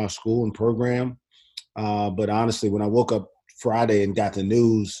sanction our school and program. But honestly, when I woke up Friday and got the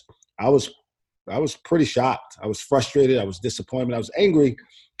news, I was pretty shocked. I was frustrated. I was disappointed. I was angry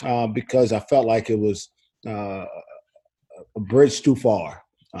because I felt like it was a bridge too far.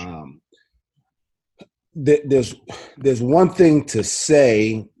 There's one thing to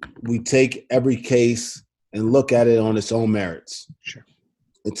say we take every case and look at it on its own merits. Sure.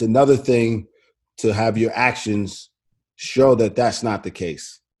 It's another thing to have your actions show that that's not the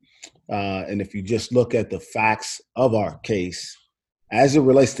case. And if you just look at the facts of our case, as it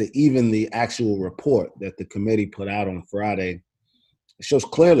relates to even the actual report that the committee put out on Friday, it shows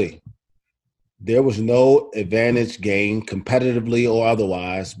clearly there was no advantage gained competitively or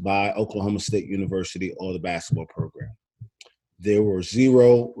otherwise by Oklahoma State University or the basketball program. There were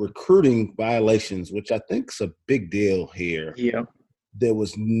 0 recruiting violations, which I think is a big deal here. Yeah. There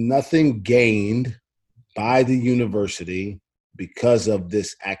was nothing gained by the university because of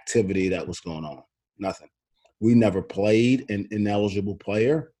this activity that was going on. Nothing. We never played an ineligible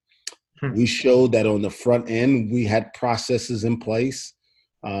player. We showed that on the front end, we had processes in place,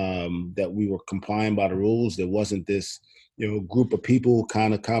 that we were complying by the rules. There wasn't this, group of people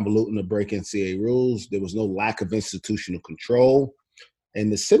kind of convoluting to break NCAA rules. There was no lack of institutional control.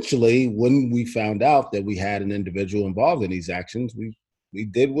 And essentially, when we found out that we had an individual involved in these actions, we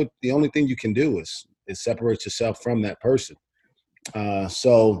did what the only thing you can do is separate yourself from that person.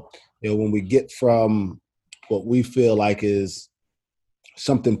 So, when we get from what we feel like is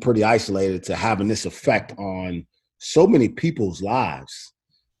something pretty isolated to having this effect on so many people's lives,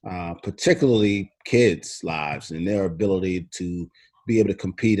 particularly kids' lives and their ability to be able to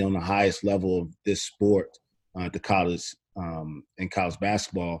compete on the highest level of this sport at the college in college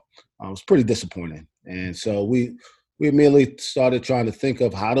basketball, was pretty disappointing. And so we immediately started trying to think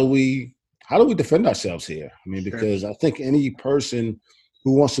of how do we defend ourselves here? I mean, because I think any person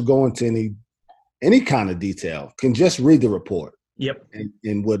who wants to go into any kind of detail can just read the report. Yep.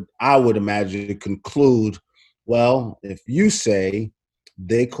 And what I would imagine conclude, well, if you say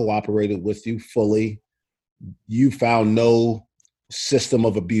they cooperated with you fully, you found no system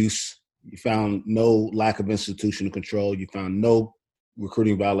of abuse, you found no lack of institutional control, you found no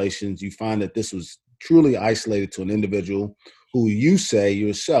recruiting violations, you find that this was truly isolated to an individual who you say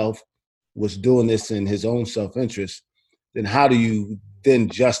yourself was doing this in his own self-interest, then how do you then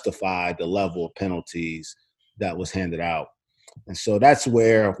justify the level of penalties that was handed out? And so that's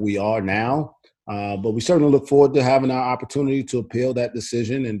where we are now. But we certainly look forward to having our opportunity to appeal that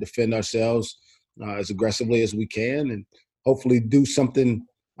decision and defend ourselves as aggressively as we can, and hopefully do something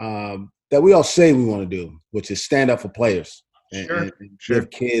that we all say we want to do, which is stand up for players and give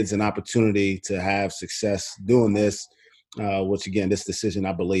kids an opportunity to have success doing this, which, again, this decision,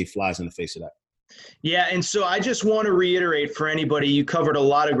 I believe, flies in the face of that. Yeah, and so I just want to reiterate for anybody, you covered a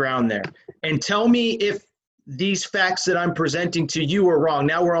lot of ground there. And tell me if these facts that I'm presenting to you are wrong.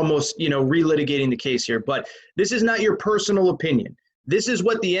 Now we're almost, relitigating the case here, but this is not your personal opinion. This is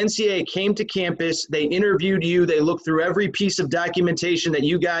what the NCAA came to campus. They interviewed you. They looked through every piece of documentation that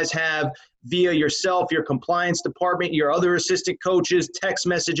you guys have via yourself, your compliance department, your other assistant coaches, text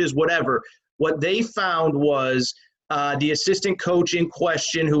messages, whatever. What they found was the assistant coach in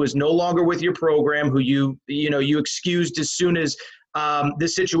question, who is no longer with your program, who you excused as soon as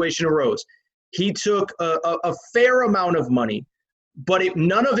this situation arose. He took a fair amount of money, but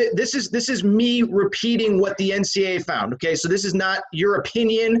none of it. This is me repeating what the NCAA found. Okay, so this is not your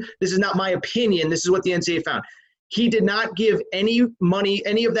opinion. This is not my opinion. This is what the NCAA found. He did not give any of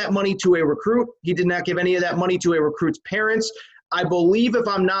that money to a recruit. He did not give any of that money to a recruit's parents. I believe, if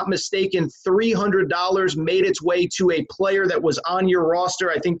I'm not mistaken, $300 made its way to a player that was on your roster,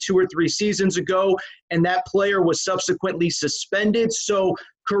 I think 2 or 3 seasons ago, and that player was subsequently suspended. So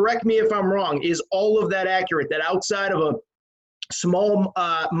correct me if I'm wrong. Is all of that accurate, that outside of small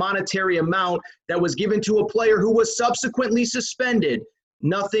monetary amount that was given to a player who was subsequently suspended.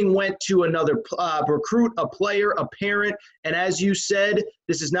 Nothing went to another recruit, a player, a parent. And as you said,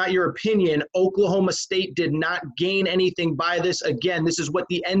 this is not your opinion. Oklahoma State did not gain anything by this. Again, this is what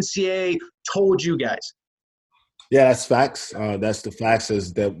the NCAA told you guys. Yeah, that's facts. That's the facts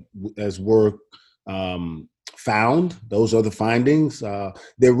as were found. Those are the findings.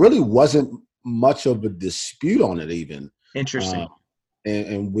 There really wasn't much of a dispute on it even. Interesting.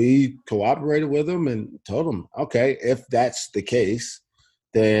 And we cooperated with them and told them, okay, if that's the case,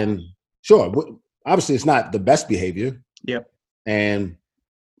 then sure. Obviously, it's not the best behavior. Yep. And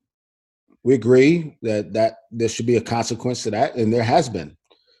we agree that there should be a consequence to that, and there has been.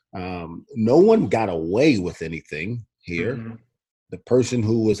 No one got away with anything here. Mm-hmm. The person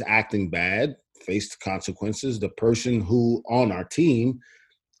who was acting bad faced consequences. The person who on our team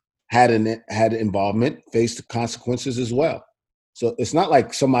had involvement faced consequences as well. So it's not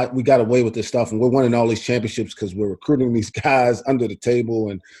like we got away with this stuff and we're winning all these championships because we're recruiting these guys under the table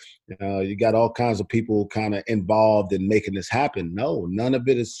and you got all kinds of people kind of involved in making this happen. No, none of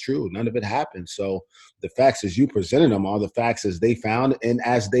it is true. None of it happened. So the facts as you presented them are the facts as they found and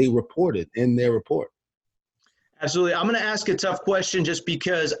as they reported in their report. Absolutely. I'm going to ask a tough question just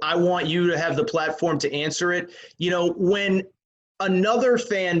because I want you to have the platform to answer it. When another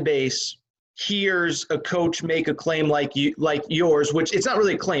fan base hears a coach make a claim like yours, which it's not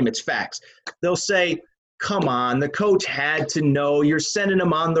really a claim, it's facts. They'll say, come on, the coach had to know, you're sending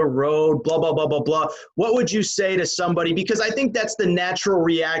him on the road, blah, blah, blah, blah, blah. What would you say to somebody? Because I think that's the natural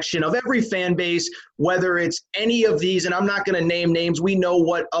reaction of every fan base, whether it's any of these, and I'm not going to name names. We know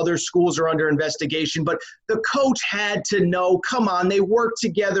what other schools are under investigation, but the coach had to know, come on, they work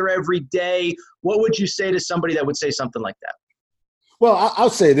together every day. What would you say to somebody that would say something like that? Well, I'll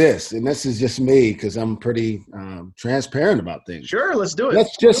say this, and this is just me because I'm pretty transparent about things. Sure, let's do it.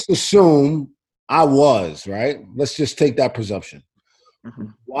 Let's just assume I was, right? Let's just take that presumption. Mm-hmm.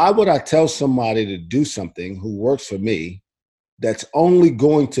 Why would I tell somebody to do something who works for me that's only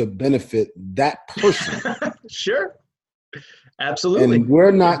going to benefit that person? Sure. Absolutely. And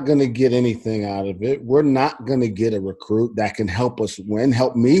we're not going to get anything out of it. We're not going to get a recruit that can help us win,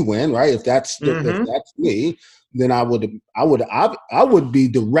 help me win, right? If that's me, then I would be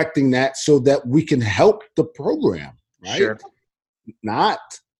directing that so that we can help the program, right? Sure. Not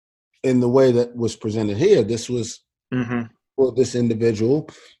in the way that was presented here. This was for this individual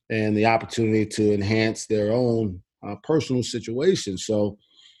and the opportunity to enhance their own personal situation. So,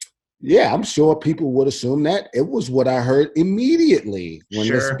 yeah, I'm sure people would assume that. It was what I heard immediately when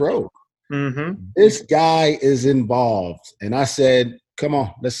this broke. Mm-hmm. This guy is involved. And I said, come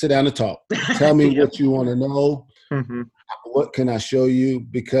on, let's sit down and talk. Tell me what you want to know. Mm-hmm. What can I show you?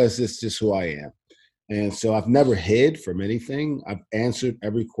 Because it's just who I am. And so I've never hid from anything. I've answered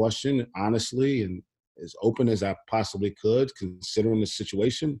every question honestly and as open as I possibly could, considering the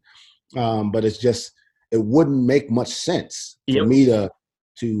situation. But it's just, it wouldn't make much sense for me to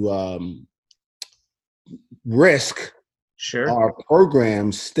risk our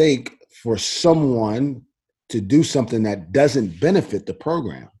program's stake for someone to do something that doesn't benefit the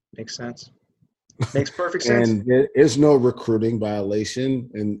program. Makes sense. Makes perfect sense. And there is no recruiting violation.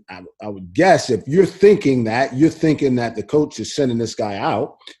 And I would guess if you're thinking that the coach is sending this guy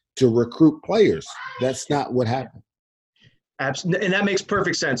out to recruit players. That's not what happened. Absolutely. And that makes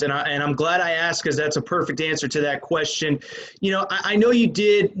perfect sense. And I'm glad I asked because that's a perfect answer to that question. I know you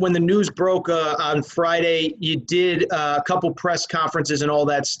did, when the news broke on Friday, you did a couple press conferences and all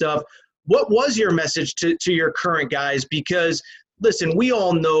that stuff. What was your message to your current guys? Because, listen, we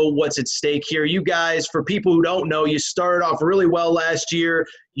all know what's at stake here. You guys, for people who don't know, you started off really well last year.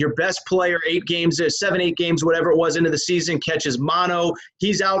 Your best player, 8 games, whatever it was into the season, catches mono.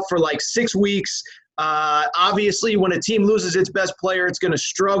 He's out for like 6 weeks. Obviously, when a team loses its best player, it's going to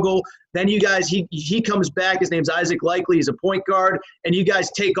struggle. Then you guys, he comes back. His name's Isaac Likely. He's a point guard. And you guys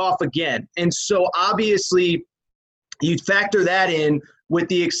take off again. And so, obviously, you factor that in with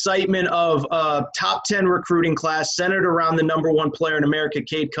the excitement of a top 10 recruiting class centered around the number 1 player in America,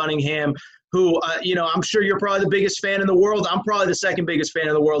 Cade Cunningham, who, I'm sure you're probably the biggest fan in the world. I'm probably the second biggest fan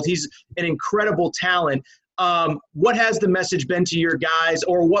in the world. He's an incredible talent. What has the message been to your guys,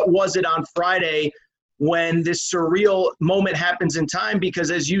 or what was it on Friday when this surreal moment happens in time? Because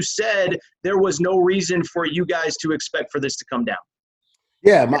as you said, there was no reason for you guys to expect for this to come down.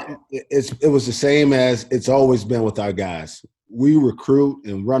 Yeah, it was the same as it's always been with our guys. We recruit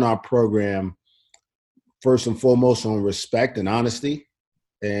and run our program first and foremost on respect and honesty.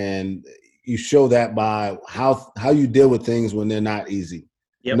 And you show that by how you deal with things when they're not easy.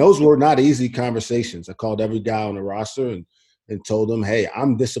 Yep. And those were not easy conversations. I called every guy on the roster and and told them, hey,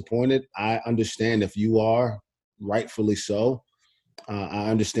 I'm disappointed. I understand if you are, rightfully so. I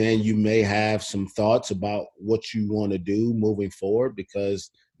understand you may have some thoughts about what you want to do moving forward, because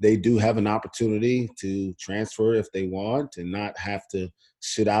they do have an opportunity to transfer if they want and not have to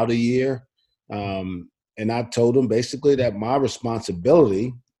sit out a year. And I told them basically that my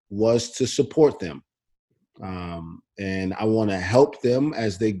responsibility was to support them. And I want to help them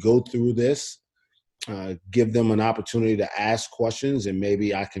as they go through this, give them an opportunity to ask questions, and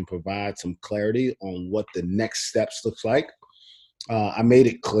maybe I can provide some clarity on what the next steps looks like. I made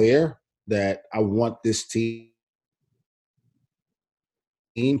it clear that I want this team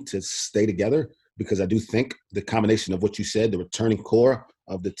to stay together, because I do think the combination of what you said, the returning core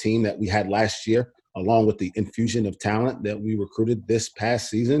of the team that we had last year, along with the infusion of talent that we recruited this past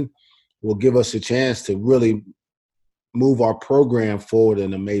season, will give us a chance to really move our program forward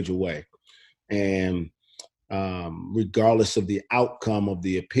in a major way. And regardless of the outcome of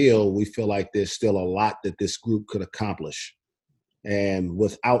the appeal, we feel like there's still a lot that this group could accomplish. And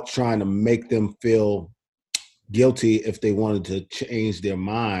without trying to make them feel guilty if they wanted to change their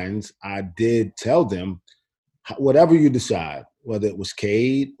minds, I did tell them, whatever you decide, whether it was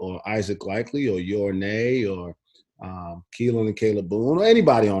Cade or Isaac Likely or Yornay or Keelan and Caleb Boone or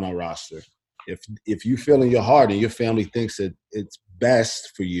anybody on our roster, if you feel in your heart and your family thinks that it's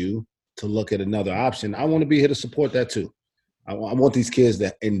best for you to look at another option, I want to be here to support that too. I want these kids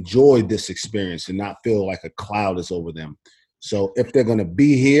to enjoy this experience and not feel like a cloud is over them. So if they're going to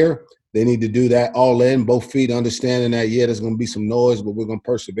be here, they need to do that all in, both feet, understanding that, yeah, there's going to be some noise, but we're going to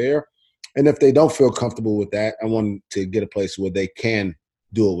persevere. And if they don't feel comfortable with that, I want to get a place where they can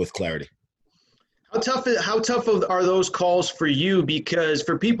do it with clarity. How tough are those calls for you? Because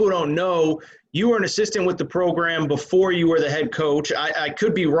for people who don't know, you were an assistant with the program before you were the head coach. I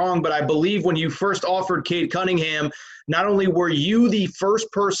could be wrong, but I believe when you first offered Cade Cunningham, not only were you the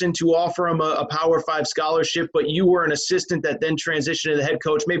first person to offer him a Power 5 scholarship, but you were an assistant that then transitioned to the head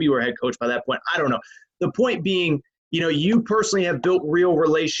coach. Maybe you were a head coach by that point. I don't know. The point being, you personally have built real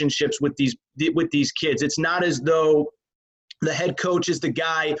relationships with these kids. It's not as though the head coach is the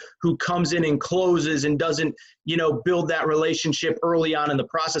guy who comes in and closes and doesn't, build that relationship early on in the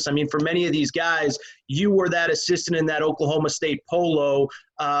process. I mean, for many of these guys, you were that assistant in that Oklahoma State polo,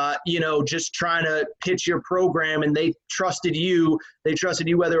 just trying to pitch your program, and they trusted you. They trusted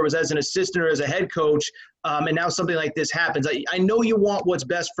you whether it was as an assistant or as a head coach. And now something like this happens. I know you want what's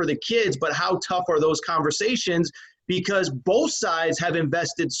best for the kids, but how tough are those conversations? Because both sides have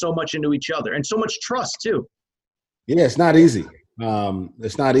invested so much into each other and so much trust too. Yeah, it's not easy.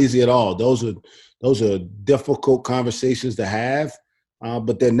 It's not easy at all. Those are difficult conversations to have,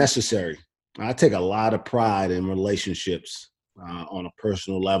 but they're necessary. I take a lot of pride in relationships on a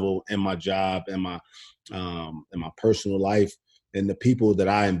personal level, in my job, in my personal life, and the people that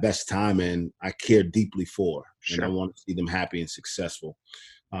I invest time in, I care deeply for, and I want to see them happy and successful.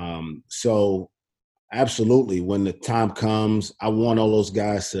 So, absolutely, when the time comes, I want all those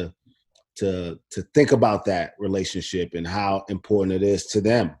guys to think about that relationship and how important it is to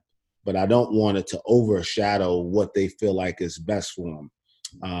them. But I don't want it to overshadow what they feel like is best for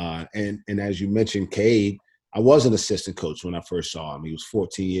them. And as you mentioned, Cade, I was an assistant coach when I first saw him. He was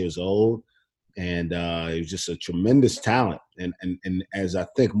 14 years old, and he was just a tremendous talent. And as I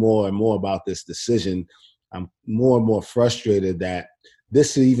think more and more about this decision, I'm more and more frustrated that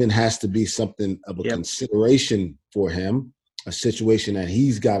this even has to be something of a consideration for him, a situation that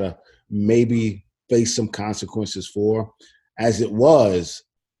he's got to maybe face some consequences for, as it was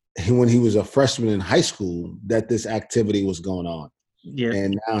when he was a freshman in high school that this activity was going on. Yeah.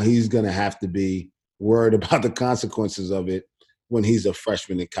 And now he's going to have to be worried about the consequences of it when he's a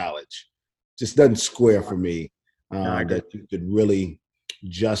freshman in college. Just doesn't square for me that you could really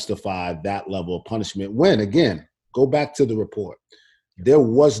justify that level of punishment when, again, go back to the report. There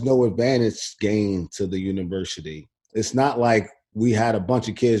was no advantage gained to the university. It's not like we had a bunch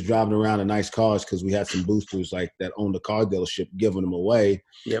of kids driving around in nice cars because we had some boosters like that owned the car dealership giving them away.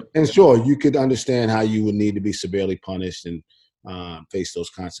 Yep. And sure, you could understand how you would need to be severely punished and face those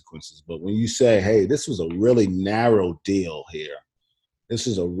consequences. But when you say, hey, this was a really narrow deal here, this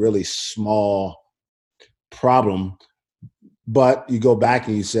is a really small problem, but you go back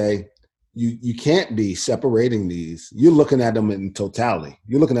and you say, you can't be separating these. You're looking at them in totality.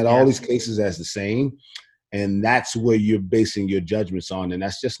 You're looking at all these cases as the same. And that's where you're basing your judgments on. And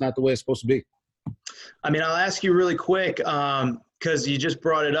that's just not the way it's supposed to be. I mean, I'll ask you really quick, because you just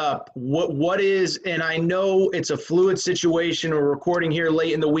brought it up. What is, and I know it's a fluid situation. We're recording here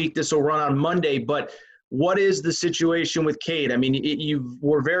late in the week. This will run on Monday. But what is the situation with Cade? I mean, you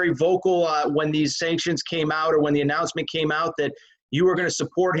were very vocal when these sanctions came out, or when the announcement came out, that you were going to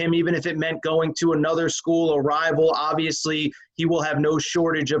support him, even if it meant going to another school, a rival. Obviously, he will have no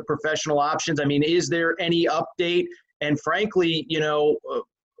shortage of professional options. I mean, is there any update? And frankly,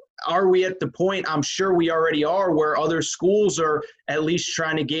 are we at the point, I'm sure we already are, where other schools are at least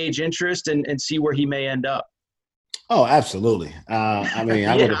trying to gauge interest and see where he may end up? Oh, absolutely. I mean,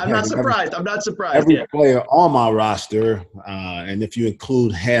 I'm not surprised. Every player on my roster, and if you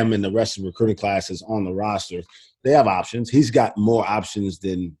include him and the rest of the recruiting classes on the roster, they have options. He's got more options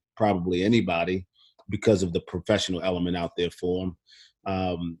than probably anybody because of the professional element out there for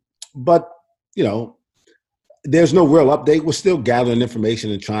him. But, there's no real update. We're still gathering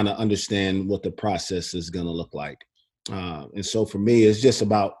information and trying to understand what the process is going to look like. And so for me, it's just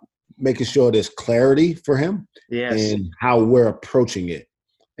about making sure there's clarity for him and how we're approaching it,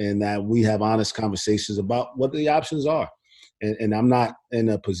 and that we have honest conversations about what the options are. And I'm not in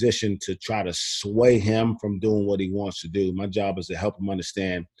a position to try to sway him from doing what he wants to do. My job is to help him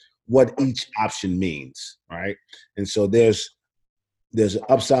understand what each option means, right? And so there's an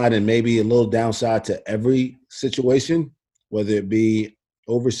upside and maybe a little downside to every situation, whether it be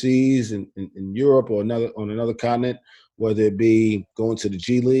overseas in Europe or on another continent, whether it be going to the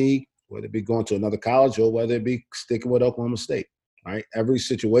G League, whether it be going to another college, or whether it be sticking with Oklahoma State, right? Every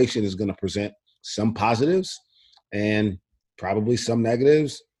situation is going to present some positives and probably some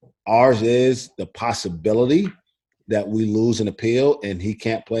negatives. Ours is the possibility that we lose an appeal and he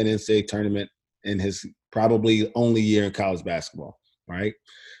can't play an NCAA tournament in his probably only year in college basketball, right?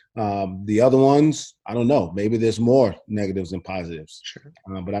 The other ones, I don't know. Maybe there's more negatives than positives. Sure.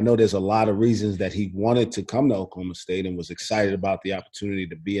 But I know there's a lot of reasons that he wanted to come to Oklahoma State and was excited about the opportunity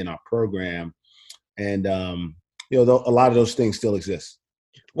to be in our program. And, a lot of those things still exist.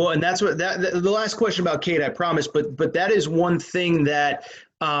 Well, and that's what the last question about Cade, I promise, but that is one thing that,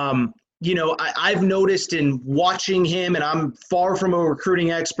 I've noticed in watching him, and I'm far from a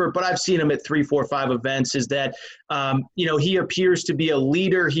recruiting expert, but I've seen him at 3, 4, 5 events, is that, he appears to be a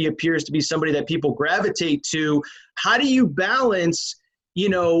leader. He appears to be somebody that people gravitate to. How do you balance,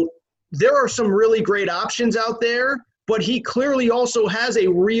 there are some really great options out there, but he clearly also has a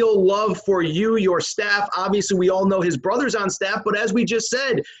real love for you, your staff. Obviously, we all know his brother's on staff, but as we just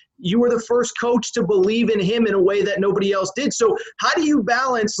said, you were the first coach to believe in him in a way that nobody else did. So how do you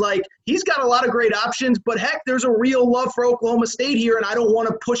balance, he's got a lot of great options, but heck, there's a real love for Oklahoma State here, and I don't want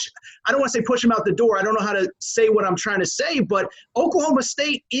to say push him out the door. I don't know how to say what I'm trying to say, but Oklahoma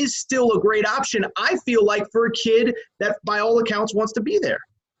State is still a great option, I feel like, for a kid that by all accounts wants to be there.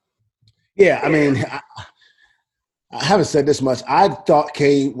 Yeah, I mean, I haven't said this much. I thought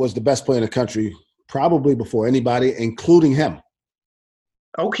Cade was the best player in the country probably before anybody, including him.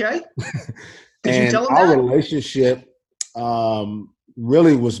 Okay. Did you tell him our relationship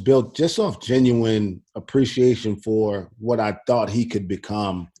really was built just off genuine appreciation for what I thought he could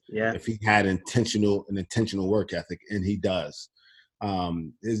become if he had an intentional work ethic, and he does.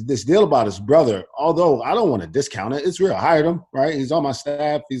 This deal about his brother, although I don't want to discount it, it's real. I hired him, right? He's on my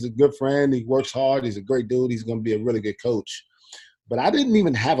staff. He's a good friend. He works hard. He's a great dude. He's going to be a really good coach. But I didn't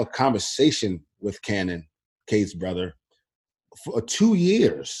even have a conversation with Cannon, Cade's brother, for 2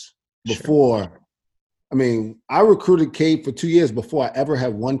 years before. Sure. I mean, I recruited Cade for 2 years before I ever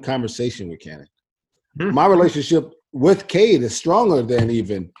had one conversation with Cannon. Mm-hmm. My relationship with Cade is stronger than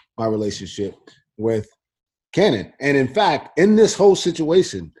even my relationship with Cannon. And in fact, in this whole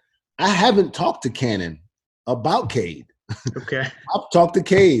situation, I haven't talked to Cannon about Cade. Okay. I've talked to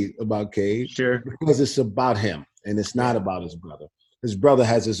Cade about Cade. Sure. Because it's about him and it's not about his brother. His brother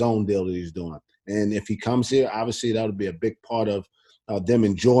has his own deal that he's doing. And if he comes here, obviously that'll be a big part of them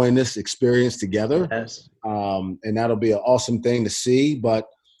enjoying this experience together. Yes. And that'll be an awesome thing to see. But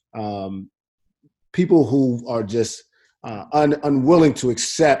people who are just unwilling to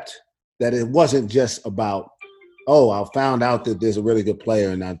accept that it wasn't just about, I found out that there's a really good player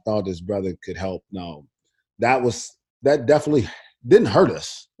and I thought his brother could help. No, that definitely didn't hurt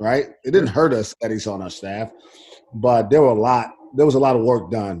us, right? It didn't hurt us that he's on our staff, but there was a lot of work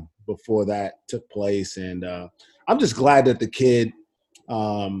done before that took place. And I'm just glad that the kid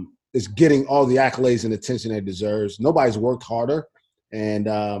is getting all the accolades and attention that he deserves. Nobody's worked harder. And,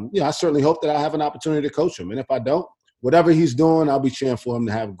 I certainly hope that I have an opportunity to coach him. And if I don't, whatever he's doing, I'll be cheering for him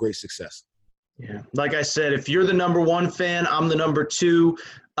to have great success. Yeah. Like I said, if you're the number one fan, I'm the number two.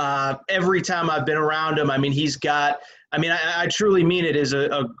 Every time I've been around him, I mean, I truly mean it, is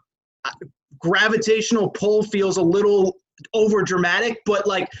a gravitational pull feels a little over dramatic, but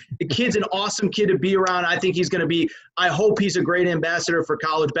like the kid's an awesome kid to be around. I think he's going to be, I hope he's a great ambassador for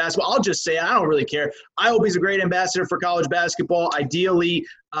college basketball. I'll just say, I don't really care. I hope he's a great ambassador for college basketball. Ideally,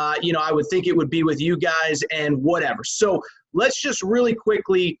 I would think it would be with you guys and whatever. So let's just really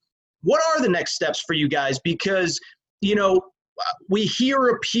quickly, what are the next steps for you guys? Because, we hear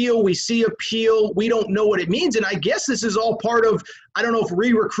appeal, we see appeal, we don't know what it means. And I guess this is all part of, I don't know if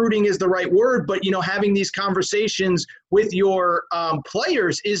re-recruiting is the right word, but, having these conversations with your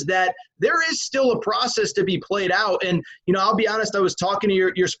players is that there is still a process to be played out. And, I'll be honest, I was talking to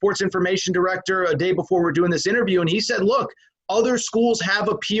your sports information director a day before we're doing this interview, and he said, look, other schools have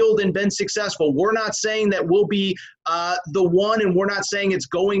appealed and been successful. We're not saying that we'll be the one, and we're not saying it's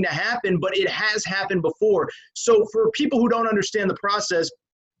going to happen, but it has happened before. So for people who don't understand the process,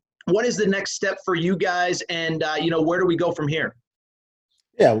 what is the next step for you guys, and where do we go from here?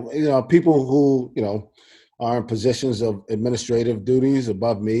 Yeah, people who are in positions of administrative duties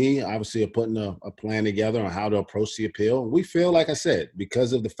above me obviously are putting a plan together on how to approach the appeal. We feel, like I said,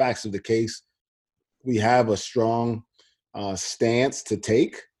 because of the facts of the case, we have a strong stance to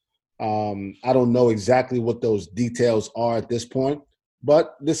take. I don't know exactly what those details are at this point,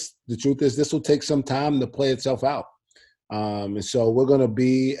 but the truth is this will take some time to play itself out. And so we're going to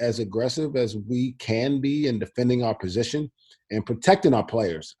be as aggressive as we can be in defending our position and protecting our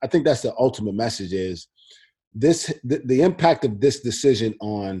players. I think that's the ultimate message is the impact of this decision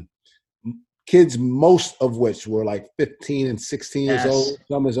on kids, most of which were like 15 and 16 years old,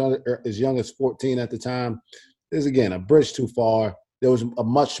 some as young as 14 at the time, is, again, a bridge too far. There was a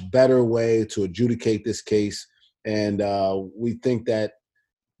much better way to adjudicate this case. And we think that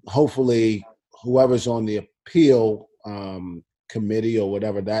hopefully whoever's on the appeal committee or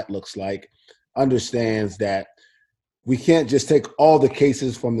whatever that looks like understands that we can't just take all the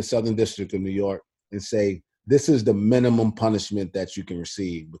cases from the Southern District of New York and say, this is the minimum punishment that you can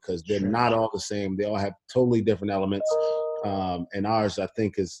receive, because they're not all the same. They all have totally different elements. And ours, I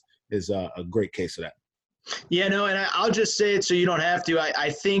think, is a great case of that. Yeah, no, and I'll just say it so you don't have to.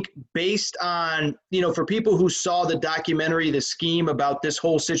 I think based on, for people who saw the documentary, The Scheme, about this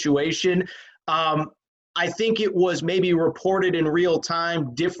whole situation, I think it was maybe reported in real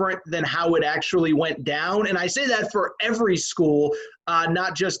time different than how it actually went down. And I say that for every school,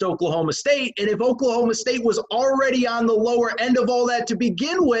 not just Oklahoma State. And if Oklahoma State was already on the lower end of all that to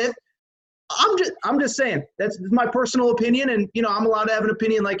begin with, I'm just saying, that's my personal opinion. And, I'm allowed to have an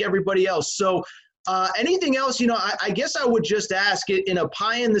opinion like everybody else. So anything else, I guess I would just ask it in a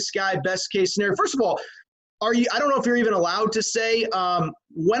pie in the sky, best case scenario. First of all, I don't know if you're even allowed to say,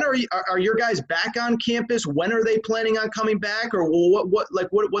 when are your guys back on campus? When are they planning on coming back, or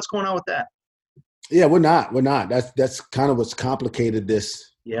what's going on with that? Yeah, we're not. That's kind of what's complicated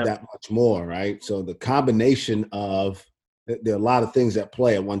this that much more, right? So the combination of, there are a lot of things at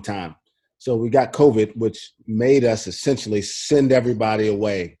play at one time. So we got COVID, which made us essentially send everybody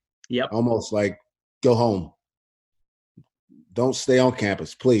away. Yep. Almost like, go home. Don't stay on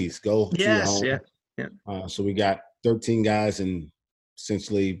campus, please. Go to your home. Yeah. So we got 13 guys in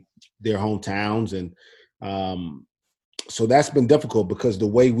essentially their hometowns. And so that's been difficult, because the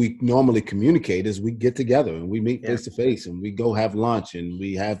way we normally communicate is we get together and we meet face-to-face and we go have lunch and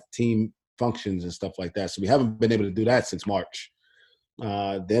we have team functions and stuff like that. So we haven't been able to do that since March.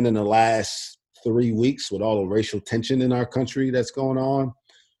 Then in the last 3 weeks, with all the racial tension in our country that's going on,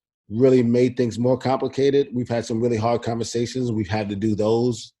 really made things more complicated. We've had some really hard conversations. We've had to do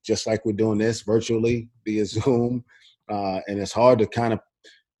those just like we're doing this virtually via Zoom. And it's hard to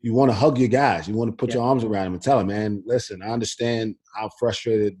you want to hug your guys. You want to put your arms around them and tell them, man, listen, I understand how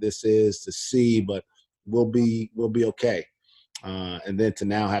frustrated this is to see, but we'll be okay. And then to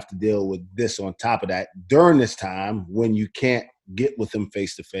now have to deal with this on top of that during this time when you can't get with them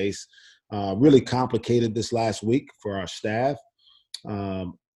face to face, really complicated this last week for our staff.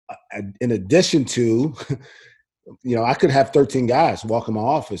 In addition to, I could have 13 guys walk in my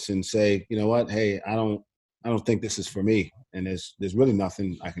office and say, you know what, hey, I don't think this is for me. And there's really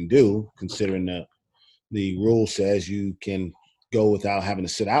nothing I can do, considering the rule says you can go without having to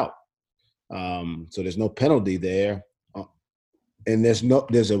sit out. So there's no penalty there. And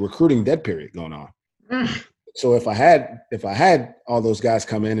there's a recruiting dead period going on. So if I had all those guys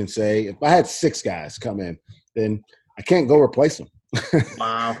come in and say, if I had 6 guys come in, then I can't go replace them.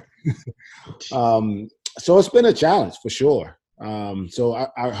 Wow. So it's been a challenge for sure. So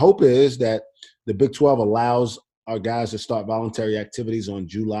our hope is that the Big 12 allows our guys to start voluntary activities on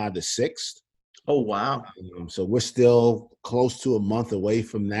July the 6th. Oh, wow. So we're still close to a month away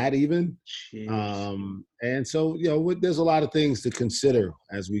from that even. And so, there's a lot of things to consider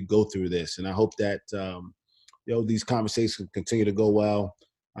as we go through this. And I hope that these conversations continue to go well.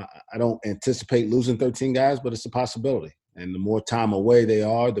 I don't anticipate losing 13 guys, but it's a possibility. And the more time away they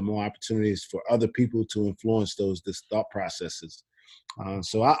are, the more opportunities for other people to influence this thought processes.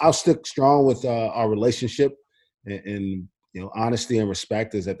 So I'll stick strong with our relationship, and honesty and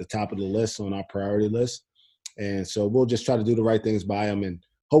respect is at the top of the list on our priority list. And so we'll just try to do the right things by them, and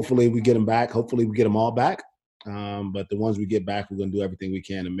hopefully we get them back. Hopefully we get them all back. But the ones we get back, we're going to do everything we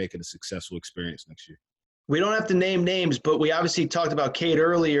can to make it a successful experience next year. We don't have to name names, but we obviously talked about Cade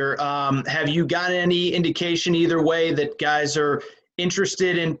earlier. Have you gotten any indication either way that guys are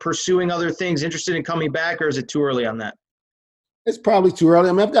interested in pursuing other things, interested in coming back, or is it too early on that? It's probably too early.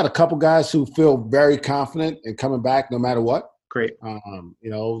 I mean, I've got a couple guys who feel very confident in coming back no matter what. Great.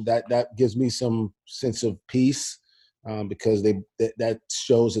 That gives me some sense of peace because that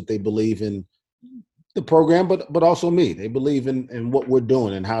shows that they believe in the program, but also me. They believe in what we're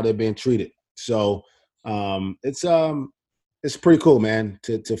doing and how they're being treated. So it's pretty cool, man,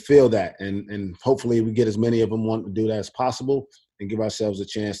 to feel that, and hopefully we get as many of them wanting to do that as possible, and give ourselves a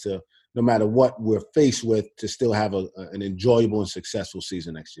chance to, no matter what we're faced with, to still have an enjoyable and successful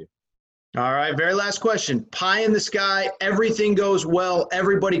season next year. All right, very last question. Pie in the sky, everything goes well,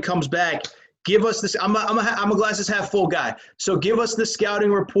 everybody comes back. Give us this. I'm a glasses half full guy. So give us the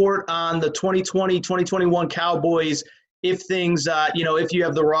scouting report on the 2020-2021 Cowboys. If things, if you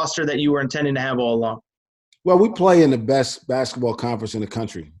have the roster that you were intending to have all along. Well, we play in the best basketball conference in the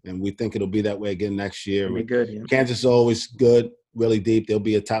country, and we think it'll be that way again next year. It'll be good. Yeah. Kansas is always good, really deep. They'll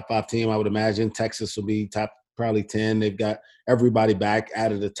be a top 5 team, I would imagine. Texas will be top probably 10. They've got everybody back,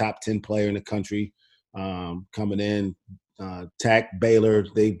 added a top 10 player in the country coming in. Tech, Baylor,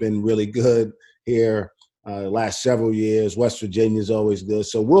 they've been really good here last several years. West Virginia is always good.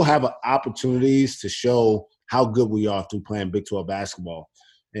 So we'll have opportunities to show how good we are through playing Big 12 basketball.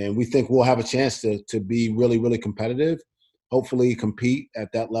 And we think we'll have a chance to be really, really competitive, hopefully compete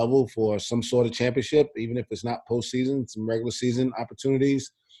at that level for some sort of championship, even if it's not postseason, some regular season opportunities.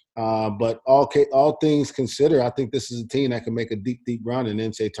 But all things considered, I think this is a team that can make a deep, deep run in the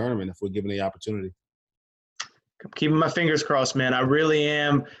NCAA tournament if we're given the opportunity. I'm keeping my fingers crossed, man. I really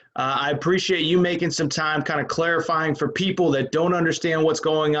am. I appreciate you making some time, kind of clarifying for people that don't understand what's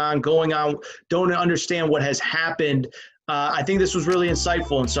going on, don't understand what has happened. I think this was really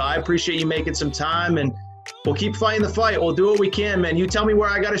insightful, and so I appreciate you making some time, and we'll keep fighting the fight. We'll do what we can, man. You tell me where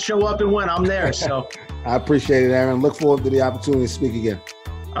I got to show up and when. I'm there. So I appreciate it, Aaron. Look forward to the opportunity to speak again.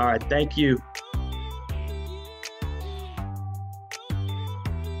 All right. Thank you.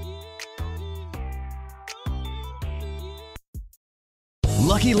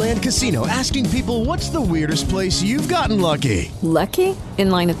 Lucky Land Casino, asking people, what's the weirdest place you've gotten lucky? Lucky? In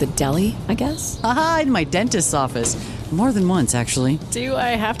line at the deli, I guess? Aha, in my dentist's office. More than once, actually. Do I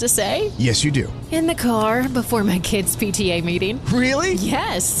have to say? Yes, you do. In the car before my kids' PTA meeting. Really?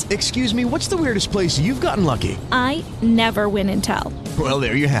 Yes. Excuse me, what's the weirdest place you've gotten lucky? I never win and tell. Well,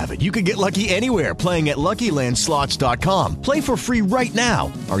 there you have it. You can get lucky anywhere, playing at LuckyLandSlots.com. Play for free right now.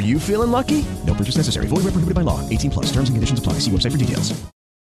 Are you feeling lucky? No purchase necessary. Void where prohibited by law. 18+. Terms and conditions apply. See website for details.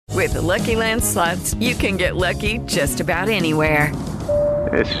 With the Lucky Land Slots, you can get lucky just about anywhere.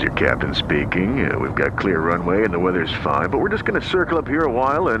 This is your captain speaking. We've got clear runway and the weather's fine, but we're just going to circle up here a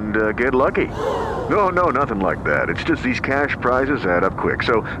while and get lucky. No, nothing like that. It's just these cash prizes add up quick.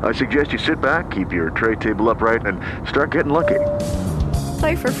 So I suggest you sit back, keep your tray table upright, and start getting lucky.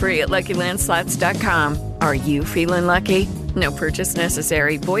 Play for free at LuckyLandSlots.com. Are you feeling lucky? No purchase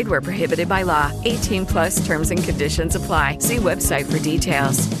necessary. Void where prohibited by law. 18+ terms and conditions apply. See website for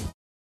details.